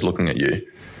literally is looking at you.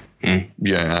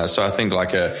 So I think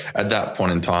like at that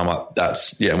point in time, like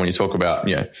that's, when you talk about,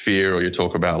 fear or you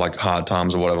talk about like hard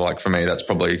times or whatever, like for me, that's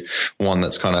probably one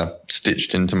that's kind of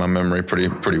stitched into my memory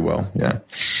pretty well. Yeah.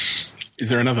 Is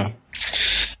there another?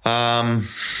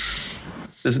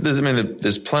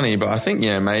 There's plenty, but I think,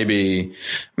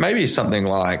 maybe something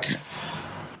like,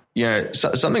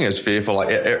 something as fearful, like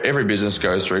every business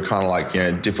goes through kind of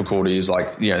like, difficulties,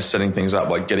 like, setting things up,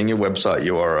 like getting your website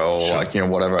URL, sure. Like,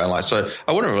 whatever. And like, so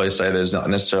I wouldn't really say there's not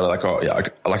necessarily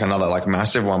like another like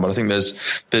massive one, but I think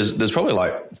there's probably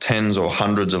like tens or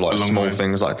hundreds of like small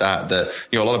things like that, a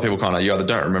lot of people kind of, you either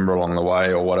don't remember along the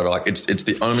way or whatever. Like it's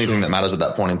the only thing that matters at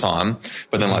that point in time.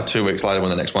 But then like 2 weeks later when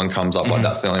the next one comes up, like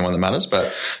that's the only one that matters.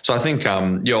 But so I think,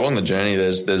 along the journey,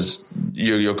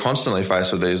 you're constantly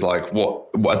faced with these, like what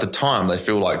at the time they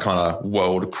feel like kind of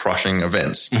world crushing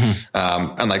events.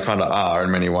 And they kind of are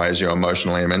in many ways,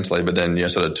 emotionally and mentally, but then,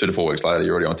 sort of 2 to 4 weeks later,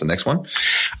 you're already on to the next one.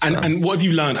 And what have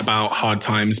you learned about hard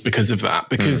times because of that?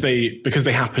 Because they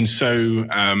happen so,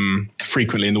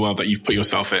 frequently in the world that you've put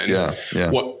yourself in. Yeah.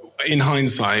 What, in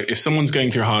hindsight, if someone's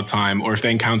going through a hard time or if they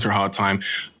encounter a hard time,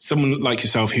 someone like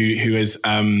yourself who is,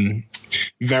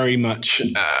 very much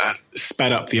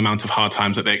sped up the amount of hard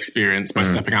times that they experience by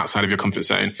stepping outside of your comfort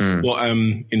zone. What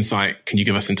insight can you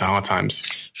give us into hard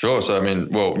times? Sure. So,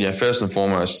 first and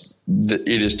foremost,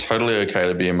 it is totally okay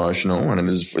to be emotional, and it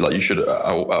is like you should at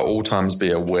all times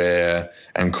be aware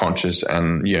and conscious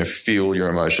and feel your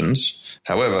emotions.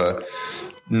 However,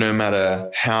 no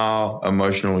matter how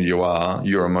emotional you are,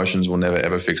 your emotions will never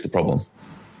ever fix the problem.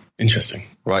 Interesting.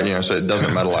 Right. So it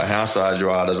doesn't matter like how sad you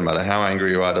are, doesn't matter how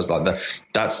angry you are, does like that.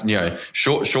 That's,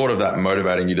 short of that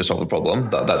motivating you to solve the problem,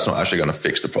 that's not actually going to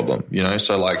fix the problem,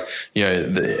 So like,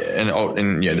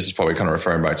 this is probably kind of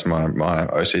referring back to my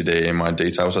OCD and my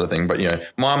detail sort of thing. But,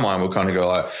 my mind will kind of go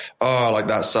like, oh, like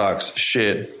that sucks.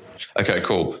 Shit. Okay,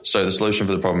 cool. So the solution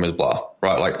for the problem is blah,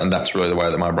 right? Like, and that's really the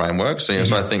way that my brain works. So,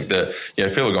 so I think that,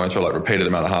 people are going through like repeated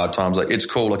amount of hard times. Like it's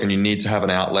cool. Like, and you need to have an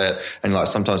outlet, and like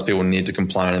sometimes people need to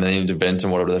complain and they need to vent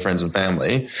and whatever to their friends and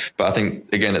family. But I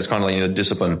think again, it's kind of like,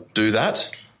 discipline, do that,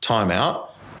 time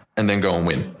out, and then go and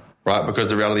win. Right? Because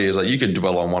the reality is like you could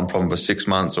dwell on one problem for 6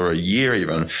 months or a year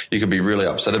even. You could be really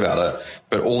upset about it.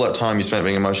 But all that time you spent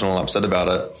being emotional and upset about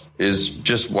it is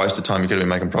just wasted time. You could have been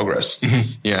making progress.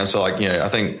 And so like, I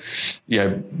think,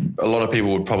 a lot of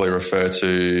people would probably refer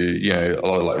to, a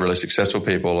lot of like really successful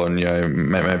people and,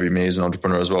 maybe me as an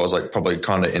entrepreneur as well as like probably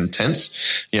kind of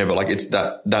intense, but like it's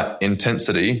that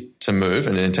intensity to move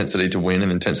and an intensity to win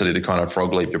and intensity to kind of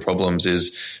frog leap your problems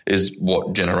is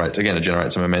what generates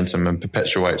a momentum and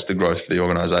perpetuates the growth for the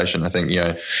organization. I think,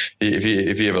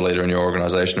 if you have a leader in your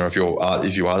organization or if you are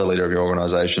the leader of your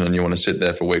organization and you want to sit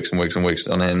there for weeks and weeks and weeks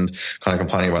on end kind of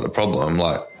complaining about the problem,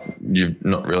 like you've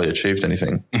not really achieved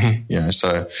anything.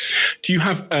 So do you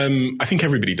have, I think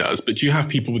everybody does, but do you have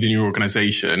people within your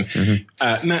organization?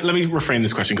 Now, let me reframe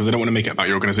this question because I don't want to make it about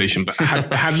your organization, but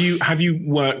have you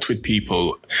worked with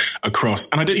people across,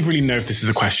 and I don't even really know if this is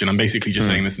a question, I'm basically just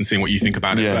saying this and seeing what you think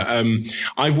about it. But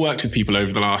I've worked with people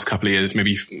over the last couple of years,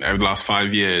 maybe over the last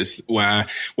 5 years, where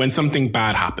when something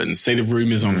bad happens, say the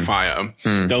room is on fire,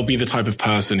 they'll be the type of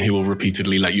person who will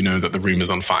repeatedly let you know that the room is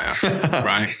on fire,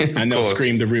 right? And they'll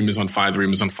scream, the room is on fire, the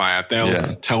room is on fire.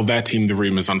 They'll tell their team the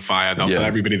room is on fire. They'll tell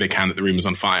everybody they can that the room is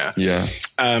on fire.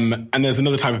 And there's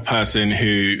another type of person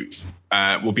who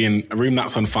will be in a room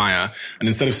that's on fire, and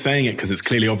instead of saying it because it's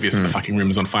clearly obvious that the fucking room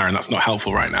is on fire and that's not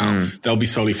helpful right now, they'll be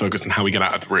solely focused on how we get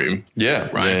out of the room. Yeah.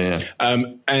 Right. Yeah.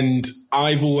 And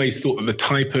I've always thought that the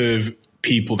type of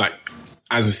people that,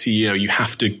 as a CEO, you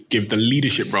have to give the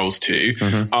leadership roles to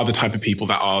are the type of people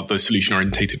that are the solution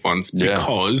orientated ones,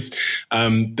 because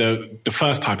the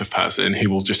first type of person who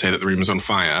will just say that the room is on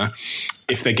fire,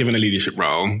 if they're given a leadership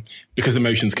role, because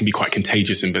emotions can be quite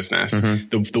contagious in business,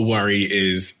 the worry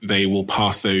is they will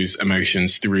pass those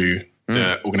emotions through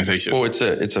the organization. Well, it's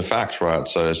a fact, right?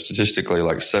 So statistically,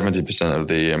 like 70% of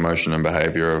the emotion and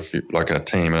behavior of like a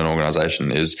team and an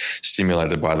organization is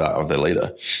stimulated by that of their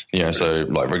leader. So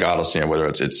like regardless, whether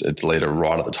it's a leader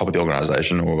right at the top of the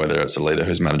organization or whether it's a leader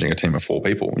who's managing a team of 4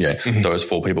 people, those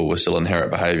 4 people will still inherit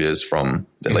behaviors from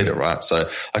their leader, right? So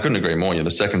I couldn't agree more. The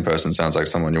second person sounds like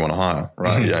someone you want to hire,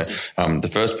 right? The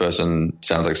first person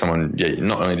sounds like someone,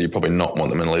 not only do you probably not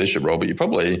want them in a leadership role, but you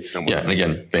probably, and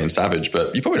again, being savage,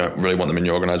 but you probably don't really want them in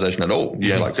your organization at all.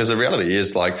 Because the reality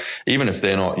is, like, even if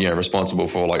they're not, responsible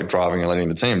for like driving and leading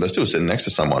the team, they're still sitting next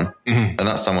to someone, and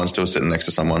that someone's still sitting next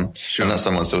to someone, and that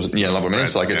someone's still, like,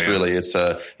 it's like, it's really,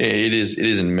 it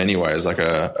is in many ways like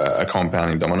a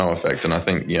compounding domino effect. And I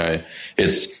think,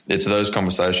 it's those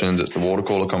conversations, it's the water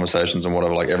cooler conversations and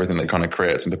whatever, like everything that kind of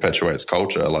creates and perpetuates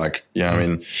culture. Like, I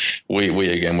mean, we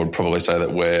again would probably say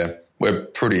that we're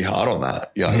pretty hard on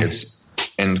that. It's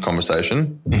end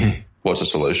conversation. What's the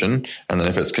solution? And then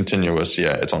if it's continuous,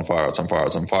 it's on fire, it's on fire,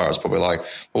 it's on fire. It's probably like,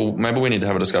 well, maybe we need to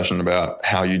have a discussion about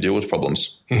how you deal with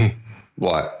problems.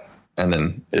 Like, and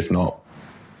then if not,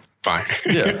 fine.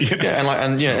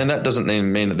 And that doesn't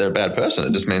mean that they're a bad person.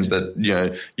 It just means that,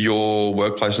 your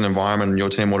workplace and environment and your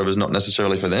team, whatever, is not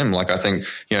necessarily for them. Like, I think,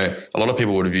 a lot of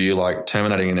people would view like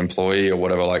terminating an employee or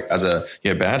whatever, like as a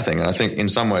bad thing. And I think in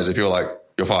some ways, if you're like,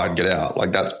 you're fired, get out,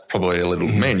 like that's probably a little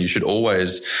mean. You should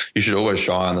always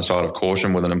shy on the side of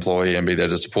caution with an employee and be there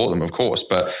to support them, of course.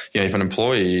 But if an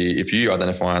employee, if you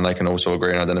identify and they can also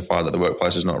agree and identify that the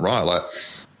workplace is not right, like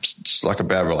it's like a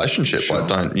bad relationship. Like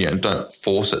don't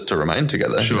force it to remain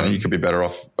together. You could be better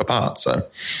off apart. So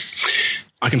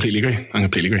I completely agree.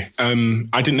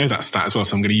 I didn't know that stat as well,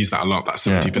 so I'm going to use that a lot. That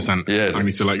 70%. Yeah. I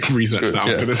need to like research that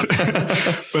after this.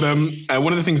 But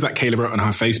one of the things that Kayla wrote on her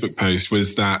Facebook post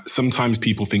was that sometimes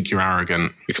people think you're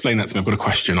arrogant. Explain that to me. I've got a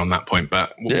question on that point,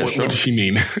 but what does she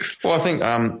mean? Well, I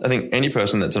think any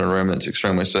person that's in a room that's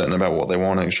extremely certain about what they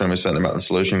want and extremely certain about the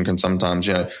solution can sometimes,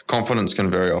 confidence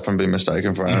can very often be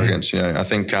mistaken for arrogance. I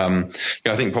think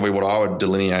probably what I would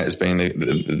delineate as being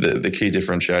the key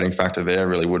differentiating factor there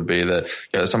really would be that,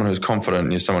 someone who's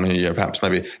confident, someone who perhaps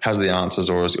maybe has the answers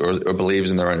or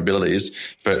believes in their own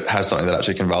abilities, but has something that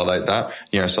actually can validate that.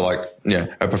 So like,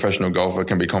 a professional golfer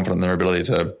can be confident in their ability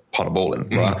to putt a ball in,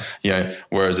 right?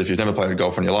 Whereas if you've never played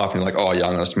golf in your life and you're like, oh yeah,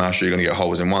 I'm going to smash, you're going to get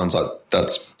holes in ones, like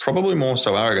that's probably more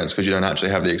so arrogance because you don't actually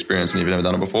have the experience and you've never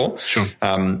done it before. Sure.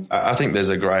 I think there's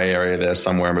a grey area there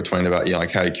somewhere in between about,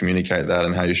 like how you communicate that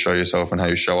and how you show yourself and how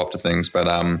you show up to things. But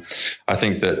I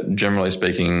think that generally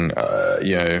speaking,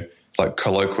 like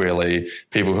colloquially,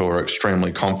 people who are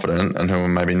extremely confident and who are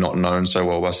maybe not known so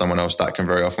well by someone else, that can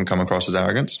very often come across as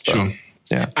arrogance. But, sure.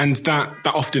 Yeah. And that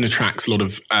often attracts a lot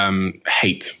of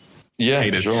hate. Yeah,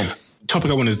 haters. Sure.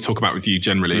 Topic I wanted to talk about with you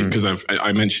generally, because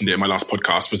I mentioned it in my last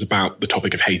podcast, was about the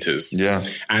topic of haters. Yeah.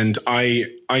 And I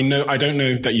don't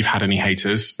know that you've had any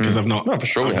haters because I've not. No, for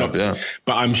sure we have, yeah.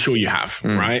 But I'm sure you have,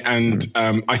 right? And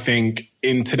I think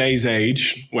in today's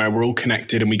age where we're all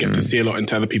connected and we get to see a lot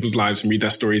into other people's lives and read their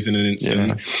stories in an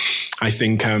instant, I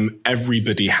think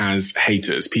everybody has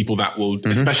haters, people that will,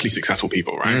 especially successful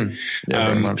people, right? Yeah,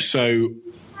 very much. So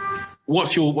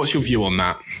what's your view on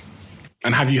that?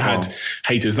 And have you had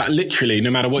haters that literally, no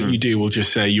matter what you do, will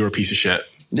just say you're a piece of shit?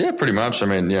 Yeah, pretty much. I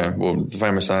mean, well, the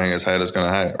famous saying is haters going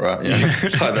to hate, right?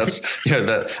 Like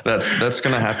that's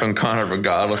going to happen kind of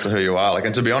regardless of who you are. Like,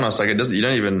 and to be honest, like you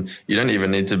don't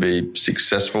even need to be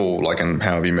successful, like in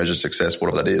however you measure success,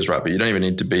 whatever that is, right? But you don't even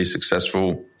need to be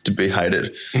successful to be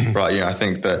hated, right? I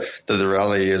think that the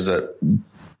reality is that,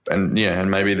 and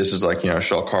maybe this is like, a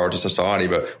shock horror to society,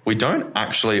 but we don't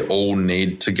actually all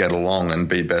need to get along and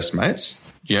be best mates.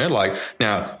 Like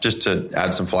now, just to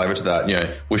add some flavor to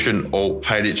that, we shouldn't all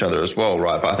hate each other as well,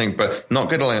 right? But I think, not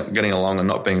getting along and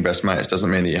not being best mates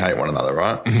doesn't mean that you hate one another,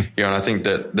 right? And I think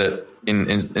that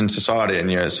in society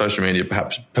and, social media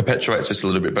perhaps perpetuates this a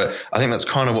little bit, but I think that's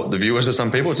kind of what the view is to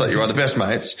some people. It's like you're either best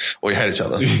mates or you hate each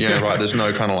other, right? There's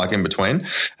no kind of like in between.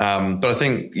 But I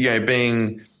think,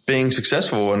 being being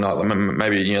successful and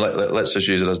maybe, let's just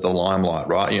use it as the limelight,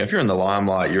 right? If you're in the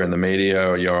limelight, you're in the media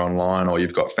or you're online or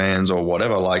you've got fans or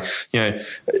whatever,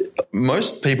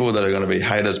 most people that are going to be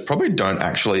haters probably don't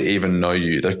actually even know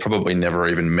you. They've probably never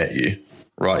even met you.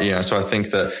 Right. So I think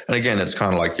that, and again, it's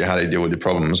kind of like, how do you deal with your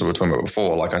problems that we were talking about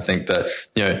before? Like, I think that,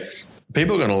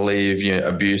 people are going to leave,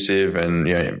 abusive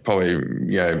and,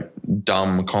 probably,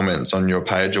 dumb comments on your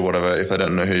page or whatever if they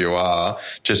don't know who you are,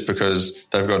 just because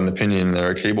they've got an opinion,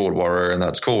 they're a keyboard warrior and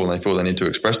that's cool and they feel they need to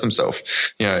express themselves.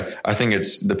 I think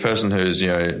it's the person who's,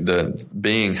 the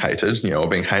being hated, or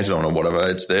being hated on or whatever,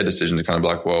 it's their decision to kind of be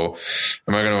like, well,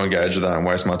 am I going to engage with that and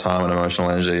waste my time and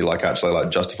emotional energy, actually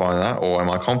justifying that? Or am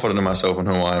I confident in myself and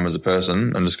who I am as a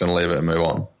person? I'm just going to leave it and move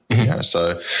on. Mm-hmm.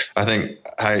 So I think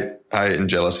hate and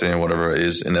jealousy and whatever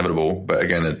is inevitable. But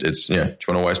again, it's, do you want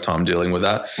to waste time dealing with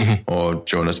that, or do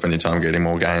you want to spend your time getting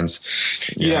more gains?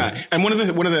 Yeah. And one of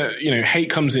the, hate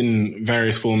comes in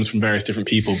various forms from various different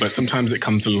people, but sometimes it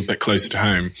comes a little bit closer to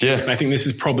home. Yeah. And I think this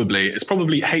is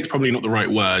hate's probably not the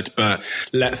right word, but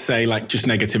let's say just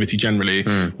negativity generally.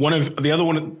 One of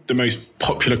the most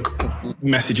popular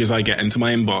messages I get into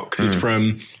my inbox is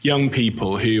from young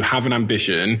people who have an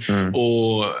ambition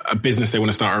or a business they want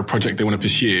to start or a project they want to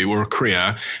pursue or a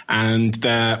career, and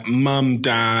their mum,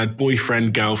 dad,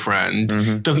 boyfriend,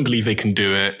 girlfriend doesn't believe they can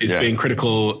do it, is being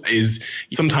critical, is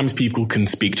sometimes people can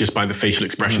speak just by the facial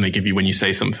expression they give you when you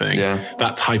say something. Yeah.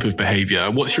 That type of behavior.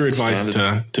 What's your advice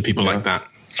to people like that?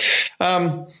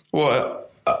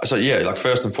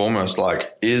 First and foremost, so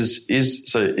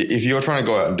if you're trying to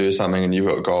go out and do something and you've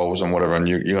got goals and whatever, and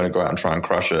you're going to go out and try and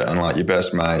crush it, and your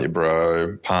best mate, your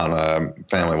bro, partner,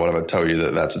 family, whatever, tell you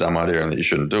that that's a dumb idea and that you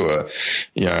shouldn't do it,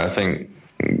 I think,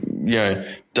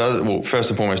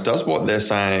 first and foremost, does what they're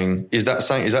saying, is that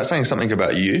saying something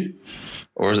about you,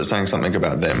 or is it saying something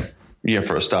about them?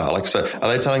 For a start. So are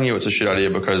they telling you it's a shit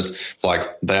idea because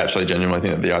they actually genuinely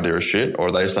think that the idea is shit, or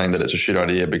are they saying that it's a shit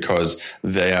idea because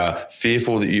they are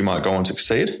fearful that you might go and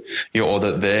succeed, or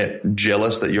that they're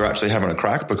jealous that you're actually having a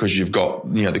crack because you've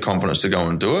got, the confidence to go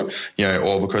and do it,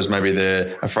 or because maybe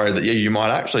they're afraid that, you might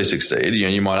actually succeed,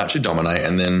 you might actually dominate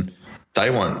and then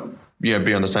they won't,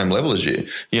 be on the same level as you.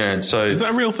 So is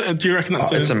that a real thing? Do you reckon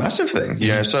that's it's a massive thing?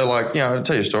 Yeah. So I'll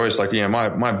tell you a story. It's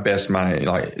my best mate,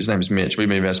 his name is Mitch. We've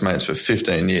been best mates for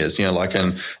 15 years,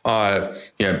 and I,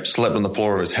 slept on the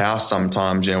floor of his house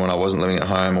sometimes, when I wasn't living at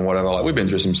home or whatever. We've been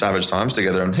through some savage times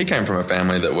together, and he came from a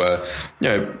family that were,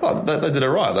 they did it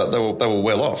right. They were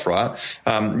well off, right?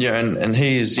 And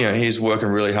he's working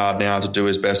really hard now to do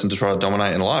his best and to try to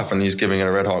dominate in life, and he's giving it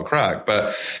a red hot crack.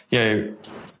 But,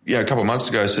 a couple of months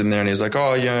ago sitting there and he's like,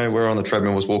 we're on the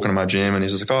treadmill, was walking to my gym, and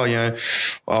he's just like, I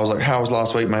was like, how was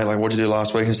last week, mate? What'd you do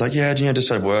last week? And he's like,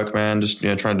 just at work, man, just,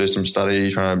 trying to do some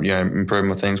study, trying to, improve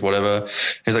my things, whatever.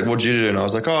 He's like, what'd you do? And I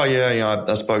was like,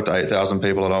 I spoke to 8,000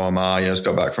 people at OMR, just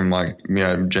got back from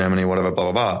Germany, whatever,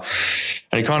 blah, blah, blah.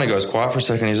 And he kind of goes quiet for a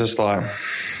second. He's just like,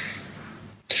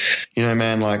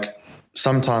 man,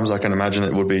 sometimes I can imagine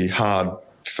it would be hard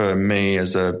for me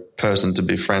as a person to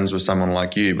be friends with someone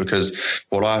like you, because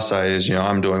what I say is,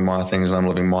 I'm doing my things and I'm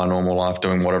living my normal life,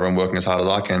 doing whatever, I'm working as hard as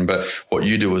I can. But what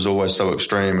you do is always so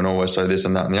extreme and always so this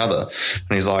and that and the other.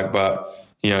 And he's like, but,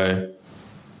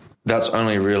 that's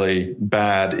only really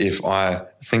bad if I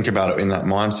think about it in that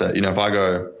mindset. If I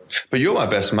go, but you're my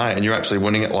best mate and you're actually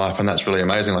winning at life and that's really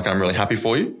amazing. I'm really happy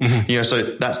for you. So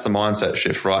that's the mindset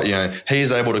shift, right?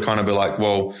 He's able to kind of be like,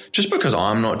 well, just because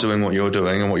I'm not doing what you're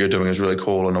doing and what you're doing is really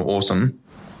cool and awesome,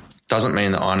 doesn't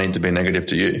mean that I need to be negative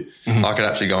to you. I could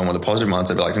actually go in with a positive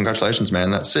mindset, be like, congratulations,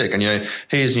 man, that's sick. And,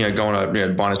 he's, going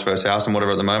to, buying his first house and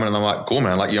whatever at the moment. And I'm like, cool,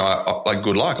 man,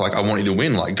 good luck. I want you to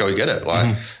win, go get it.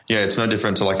 It's no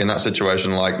different to in that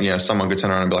situation, someone could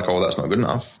turn around and be like, oh, that's not good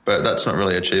enough, but that's not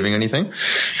really achieving anything.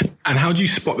 And how do you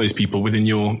spot those people within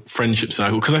your friendship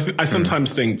circle? Because I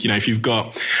sometimes think, if you've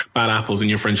got bad apples in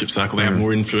your friendship circle, they have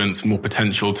more influence, more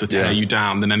potential to tear you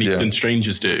down than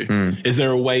strangers do. Is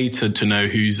there a way to know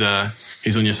who's on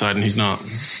your side and who's not?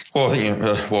 Well, I think,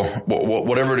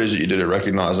 whatever it is that you do to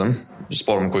recognize them, just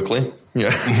spot them quickly.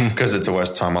 Because it's a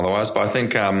waste of time otherwise. But I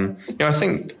think, it's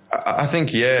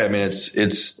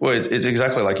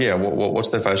exactly what's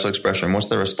their facial expression? What's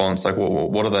their response?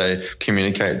 What do they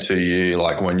communicate to you?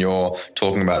 When you're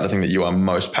talking about the thing that you are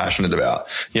most passionate about.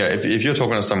 If you're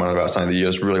talking to someone about something that you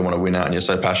just really want to win out and you're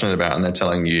so passionate about and they're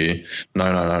telling you,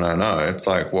 no. It's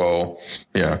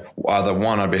either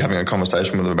one, I'd be having a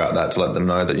conversation with them about that to let them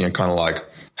know that you're kind of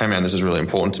hey man, this is really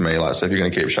important to me. So if you're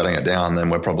going to keep shutting it down, then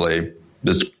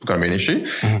there's going to be an issue.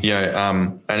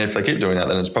 And if they keep doing that,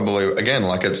 then it's probably,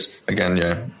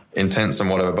 intense and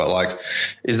whatever, but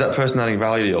is that person adding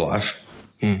value to your life?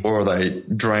 or are they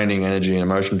draining energy and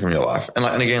emotion from your life?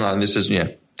 And again, this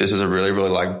is a really, really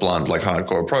like blunt, like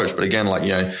hardcore approach. But again, like,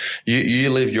 you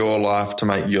live your life to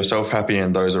make yourself happy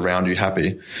and those around you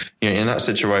happy. In that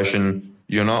situation,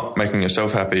 you're not making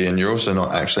yourself happy and you're also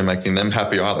not actually making them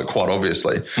happy either, quite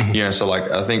obviously. So like,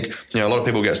 I think, a lot of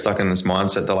people get stuck in this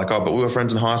mindset. They're like, oh, but we were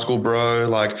friends in high school, bro.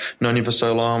 Like, known you for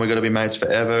so long. We got to be mates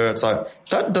forever. It's like,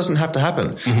 that doesn't have to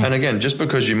happen. And again, just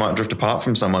because you might drift apart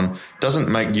from someone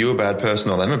doesn't make you a bad person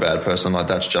or them a bad person. Like,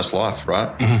 that's just life,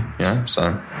 right?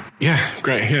 So. Yeah,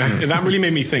 great. Yeah. That really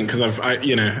made me think, because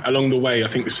along the way, I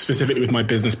think specifically with my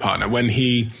business partner, when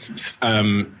he,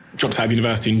 dropped out of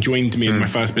university and joined me in my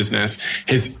first business,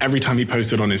 every time he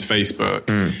posted on his Facebook,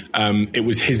 it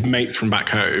was his mates from back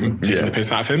home taking the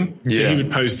piss out of him. So he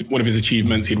would post one of his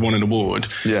achievements, he'd won an award,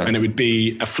 and it would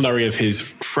be a flurry of his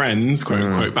friends, quote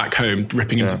unquote, back home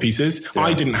ripping him to pieces.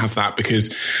 I didn't have that,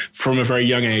 because from a very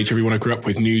young age, everyone I grew up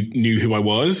with knew who I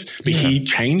was, but he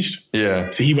changed.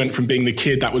 So he went from being the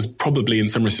kid that was probably in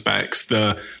some respects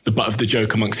the butt of the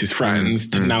joke amongst his friends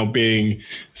to now being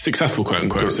successful, quote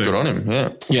unquote. Good on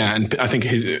him. Yeah, and I think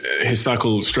his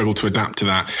circle struggled to adapt to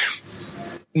that.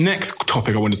 Next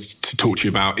topic I wanted to talk to you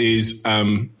about is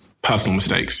personal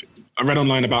mistakes. I read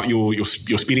online about your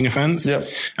speeding offence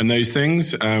and those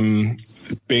things.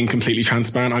 Being completely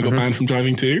transparent, I got banned from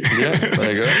driving too. Yeah,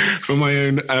 there you go. For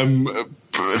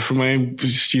my own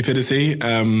stupidity.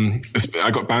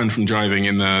 I got banned from driving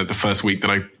in the first week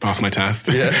that I passed my test.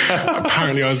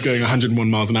 Apparently I was going 101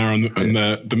 miles an hour on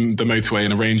the motorway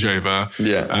in a Range Rover.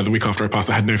 The week after I passed,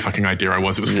 I had no fucking idea I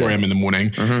was. It was 4 a.m. in the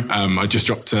morning. I just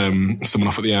dropped someone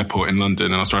off at the airport in London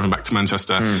and I was driving back to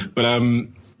Manchester. But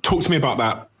talk to me about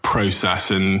that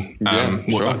process and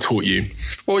what that taught you.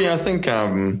 Well, I think...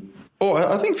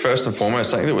 I think first and foremost,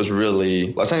 something that was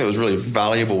really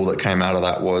valuable that came out of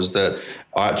that was that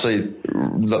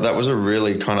that was a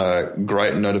really kind of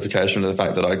great notification of the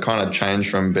fact that I kind of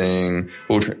changed from being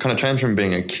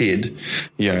a kid,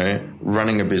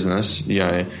 running a business,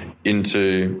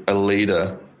 into a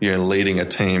leader, leading a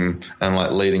team and like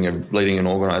leading an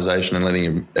organization and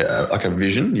leading a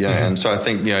vision. And so I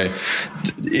think,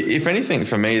 if anything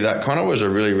for me, that kind of was a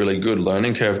really, really good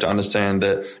learning curve to understand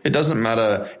that it doesn't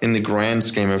matter in the grand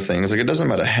scheme of things. Like, it doesn't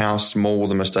matter how small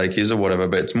the mistake is or whatever,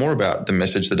 but it's more about the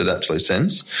message that it actually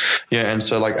sends. And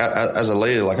so like as a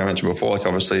leader, like I mentioned before, like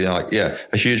obviously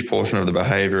a huge portion of the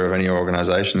behavior of any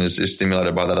organization is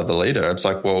stimulated by that of the leader. It's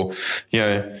like, well,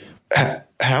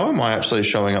 how am I actually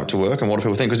showing up to work and what do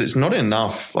people think? Because it's not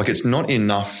enough. Like, it's not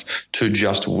enough to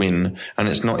just win and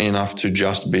it's not enough to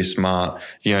just be smart.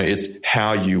 It's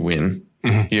how you win.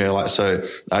 So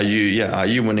are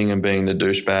you winning and being the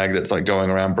douchebag that's like going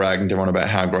around bragging to everyone about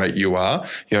how great you are,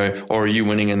 or are you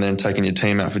winning and then taking your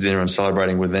team out for dinner and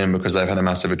celebrating with them because they've had a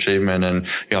massive achievement and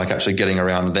like actually getting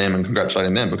around them and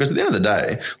congratulating them? Because at the end of the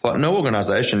day, like no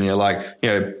organization,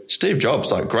 Steve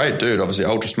Jobs, like great dude, obviously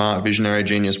ultra smart, visionary,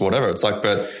 genius, whatever. It's like,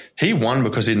 but he won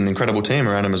because he had an incredible team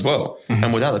around him as well.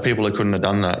 And without the people, he couldn't have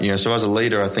done that. So as a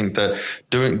leader, I think that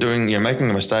doing, making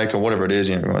a mistake or whatever it is,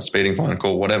 speeding, fine,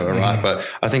 cool, whatever, right? But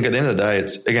I think at the end of the day,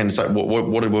 it's like,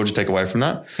 what did you take away from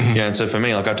that? And so for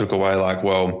me, like I took away like,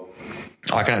 well,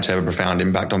 I can actually have a profound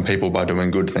impact on people by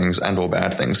doing good things and or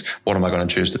bad things. What am I going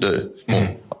to choose to do?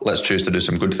 Well, let's choose to do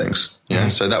some good things.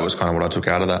 So that was kind of what I took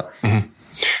out of that.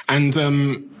 And,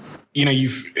 I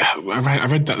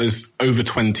read that there's over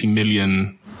 20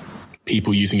 million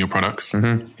people using your products.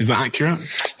 Is that accurate?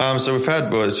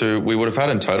 So we would have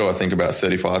had in total, I think about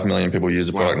 35 million people use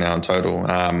the product now in total.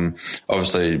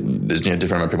 Obviously there's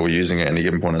different amount of people using it at any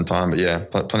given point in time,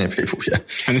 but plenty of people.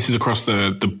 And this is across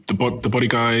the body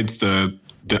guides, the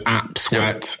app,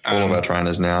 Sweat. All of our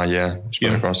trainers now,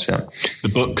 spread across, the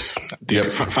books, the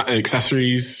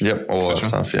accessories. All that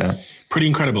stuff, Pretty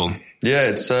incredible. Yeah,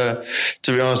 it's, to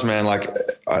be honest, man, like,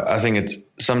 I think it's,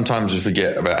 sometimes we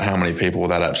forget about how many people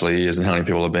that actually is and how many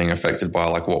people are being affected by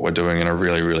like what we're doing in a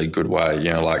really, really good way.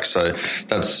 So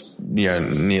that's,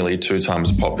 nearly 2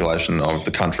 times the population of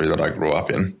the country that I grew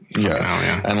up in.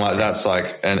 And like, that's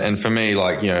like, and for me,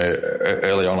 like,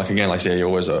 early on, like, again, like, you're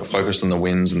always focused on the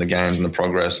wins and the gains and the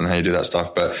progress and how you do that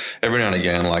stuff. But every now and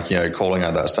again, like, calling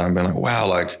out that stuff and being like, wow,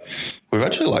 like, we've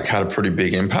actually like had a pretty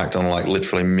big impact on like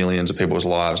literally millions of people's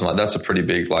lives. And like, that's a pretty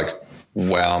big, like,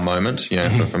 wow moment,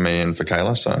 for me and for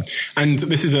Kayla. So, and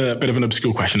this is a bit of an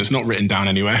obscure question. It's not written down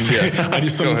anywhere. So I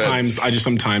just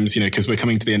sometimes, because we're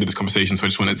coming to the end of this conversation, so I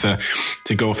just wanted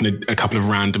to go off in a couple of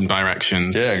random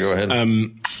directions. Yeah, go ahead.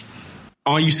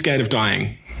 Are you scared of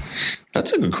dying?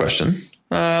 That's a good question.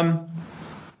 I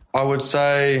would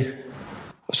say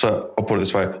So I'll put it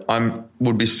this way.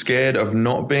 Would be scared of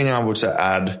not being able to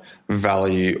add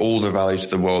value, all the value to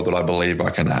the world that I believe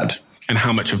I can add. And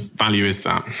how much of value is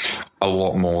that? A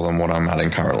lot more than what I'm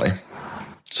adding currently.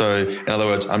 So, in other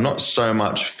words, I'm not so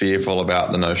much fearful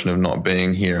about the notion of not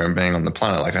being here and being on the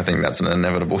planet. Like, I think that's an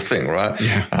inevitable thing, right?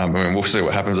 Yeah. I mean, we'll see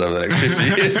what happens over the next 50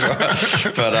 years,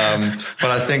 right? But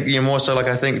I think, more so, like,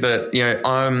 I think that,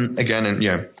 I'm, again, in,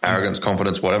 arrogance,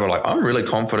 confidence, whatever, like, I'm really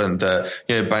confident that,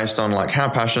 based on, like, how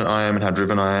passionate I am and how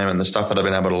driven I am and the stuff that I've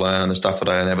been able to learn and the stuff that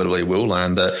I inevitably will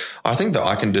learn, that I think that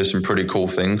I can do some pretty cool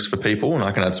things for people and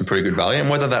I can add some pretty good value. And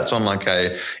whether that's on, like,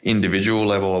 a individual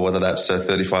level or whether that's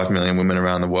 35 million women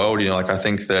around the world, I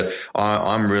think that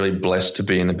I'm really blessed to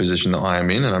be in the position that I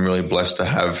am in, and I'm really blessed to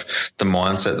have the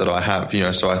mindset that I have,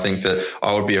 so I think that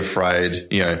I would be afraid,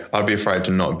 I'd be afraid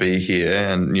to not be here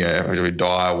and, if we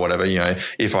die or whatever,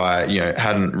 if I,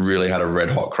 hadn't really had a red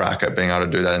hot crack at being able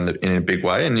to do that in a big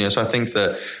way. And, so I think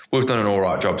that we've done an all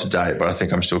right job to date, but I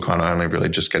think I'm still kind of only really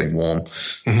just getting warm.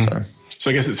 Mm-hmm. So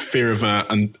I guess it's fear of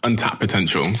untapped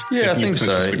potential. Yeah, I think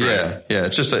so. Yeah.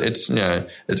 It's just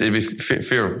it'd be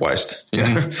fear of waste.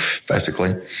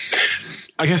 Basically.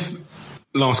 I guess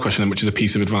last question, then, which is a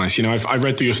piece of advice. I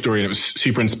read through your story and it was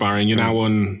super inspiring. You're now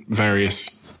on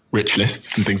various rich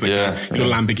lists and things like that. Your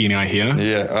Lamborghini, I hear.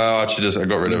 Yeah. Oh, actually, I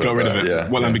got rid of it. Yeah.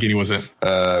 What Lamborghini was it?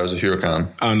 It was a Huracan.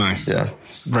 Oh, nice. Yeah.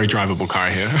 Very drivable car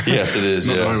here. Yes, it is.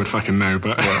 Not that I would fucking know,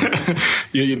 but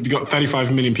you've got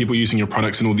 35 million people using your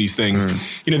products and all these things.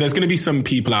 There's going to be some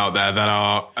people out there that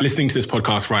are listening to this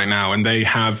podcast right now, and they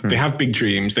have big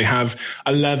dreams. They have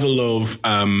a level of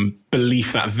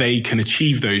belief that they can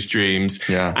achieve those dreams,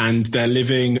 and they're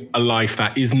living a life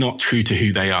that is not true to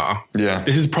who they are. Yeah,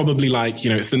 this is probably like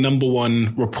it's the number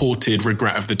one reported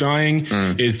regret of the dying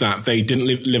is that they didn't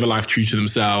live a life true to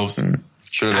themselves.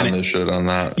 Should have done this, should have done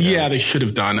that. Yeah, they should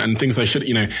have done, and things they should,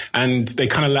 and they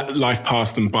kind of let life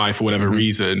pass them by for whatever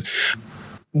reason.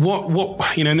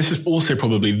 What, and this is also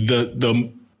probably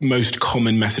the most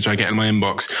common message I get in my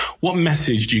inbox. What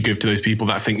message do you give to those people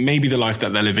that think maybe the life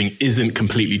that they're living isn't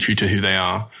completely true to who they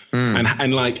are?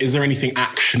 And like, is there anything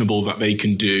actionable that they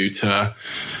can do to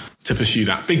pursue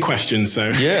that? Big question.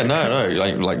 So yeah, no,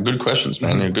 like good questions,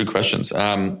 man. Good questions.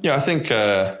 I think,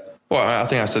 I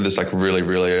think I said this like really,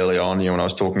 really early on, when I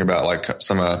was talking about like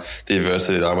some of the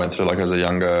adversity that I went through, like as a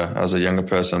younger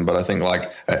person. But I think like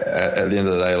at the end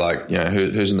of the day, like,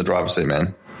 who's in the driver's seat,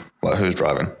 man? Like who's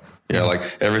driving?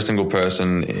 Like every single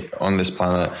person on this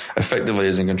planet effectively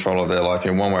is in control of their life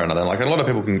in one way or another. Like a lot of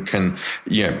people can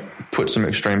put some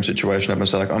extreme situation up and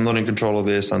say like, I'm not in control of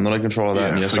this, I'm not in control of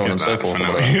that, and so on and so forth.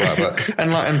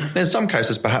 And in some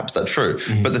cases, perhaps that's true.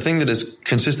 But the thing that is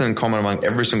consistent and common among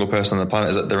every single person on the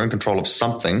planet is that they're in control of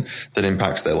something that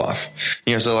impacts their life.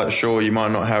 So like, sure, you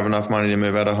might not have enough money to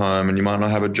move out of home and you might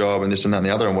not have a job and this and that and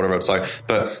the other and whatever it's like,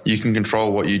 but you can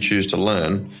control what you choose to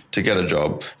learn to get a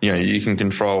job. You can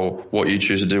control what you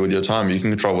choose to do with your time. You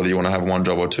can control whether you want to have one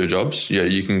job or two jobs.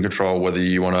 You can control whether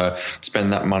you want to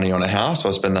spend that money on a house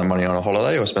or spend that money on a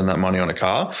holiday or spend that money on a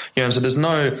car. And so there's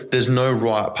no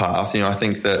right path. I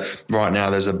think that right now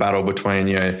there's a battle between,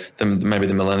 maybe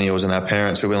the millennials and our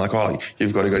parents. People being like, oh,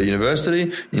 you've got to go to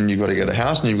university and you've got to get a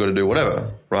house and you've got to do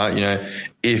whatever, right?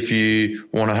 If you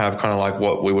want to have kind of like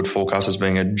what we would forecast as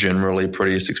being a generally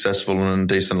pretty successful and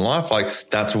decent life,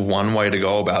 like that's one way to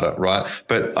go about it, right?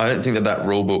 But I don't think that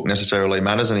rule book necessarily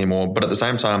matters anymore. But at the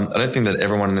same time, I don't think that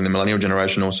everyone in the millennial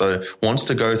generation also wants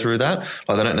to go through that.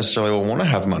 Like they don't necessarily all want to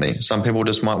have money. Some people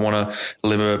just might want to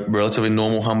live a relatively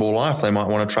normal, humble life. They might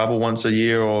want to travel once a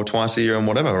year or twice a year and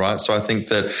whatever, right? So I think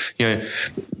that,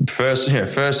 first,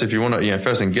 if you want to,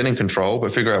 first thing, get in control,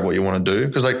 but figure out what you want to do.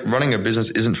 Because like running a business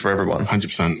isn't for everyone.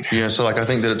 100%. So like I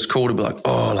think that it's cool to be like,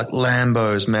 oh, like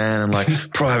Lambos, man, and like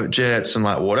private jets and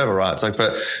like whatever, right? It's like,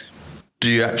 but do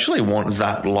you actually want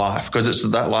that life? Because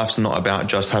that life's not about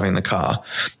just having the car.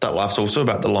 That life's also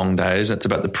about the long days. It's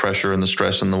about the pressure and the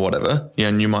stress and the whatever.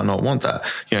 And you might not want that.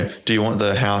 Do you want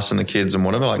the house and the kids and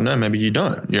whatever? Like, no, maybe you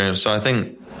don't. So I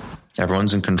think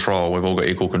everyone's in control. We've all got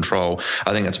equal control.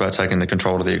 I think it's about taking the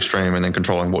control to the extreme and then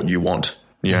controlling what you want.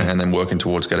 And then working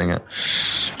towards getting it.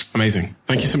 Amazing.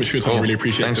 Thank you so much for your time. I really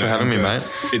appreciate it. Thanks for having me, mate.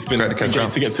 It's been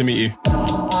great to get to meet you.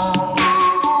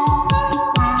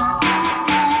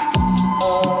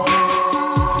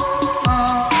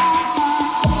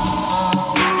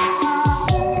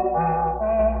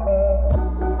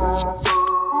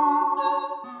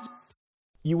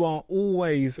 You are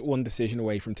always one decision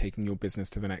away from taking your business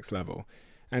to the next level.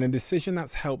 And a decision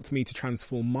that's helped me to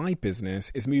transform my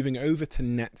business is moving over to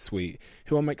NetSuite,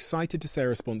 who I'm excited to say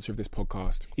are a sponsor of this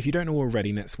podcast. If you don't know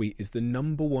already, NetSuite is the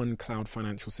 #1 cloud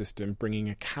financial system, bringing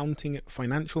accounting,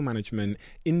 financial management,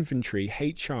 inventory,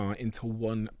 HR into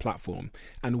one platform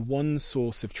and one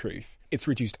source of truth. It's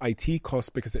reduced IT costs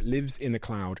because it lives in the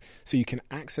cloud, so you can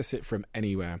access it from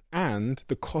anywhere. And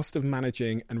the cost of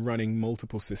managing and running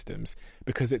multiple systems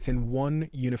because it's in one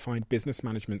unified business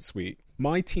management suite.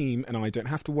 My team and I don't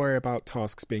have to worry about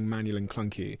tasks being manual and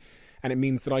clunky. And it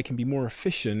means that I can be more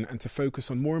efficient and to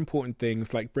focus on more important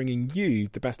things like bringing you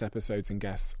the best episodes and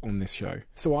guests on this show.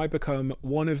 So I become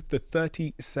one of the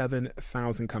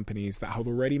 37,000 companies that have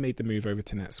already made the move over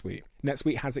to NetSuite.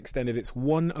 NetSuite has extended its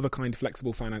one-of-a-kind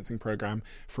flexible financing program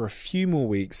for a few more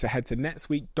weeks. So head to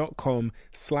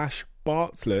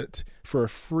netsuite.com/Bartlett for a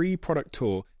free product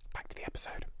tour. Back to the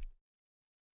episode.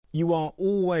 You are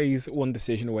always one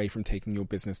decision away from taking your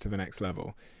business to the next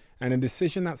level. And a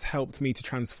decision that's helped me to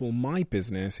transform my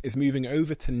business is moving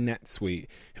over to NetSuite,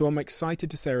 who I'm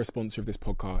excited to say are a sponsor of this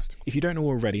podcast. If you don't know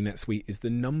already, NetSuite is the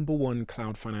 #1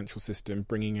 cloud financial system,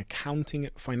 bringing accounting,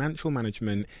 financial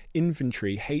management,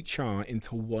 inventory, HR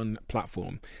into one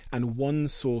platform and one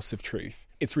source of truth.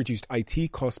 It's reduced IT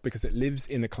costs because it lives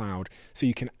in the cloud, so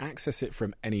you can access it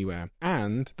from anywhere.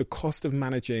 And the cost of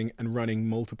managing and running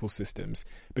multiple systems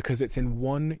because it's in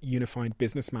one unified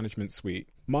business management suite.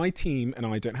 My team and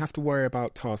I don't have to worry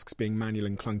about tasks being manual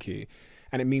and clunky.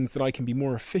 And it means that I can be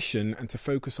more efficient and to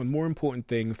focus on more important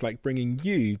things like bringing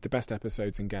you the best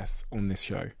episodes and guests on this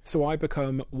show. So I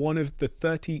become one of the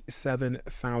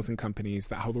 37,000 companies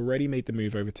that have already made the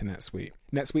move over to NetSuite.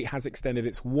 NetSuite has extended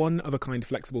its one-of-a-kind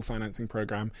flexible financing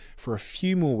program for a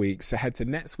few more weeks. So head to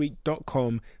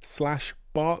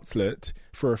netsuite.com/Bartlett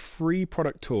for a free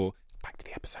product tour. Back to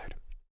the episode.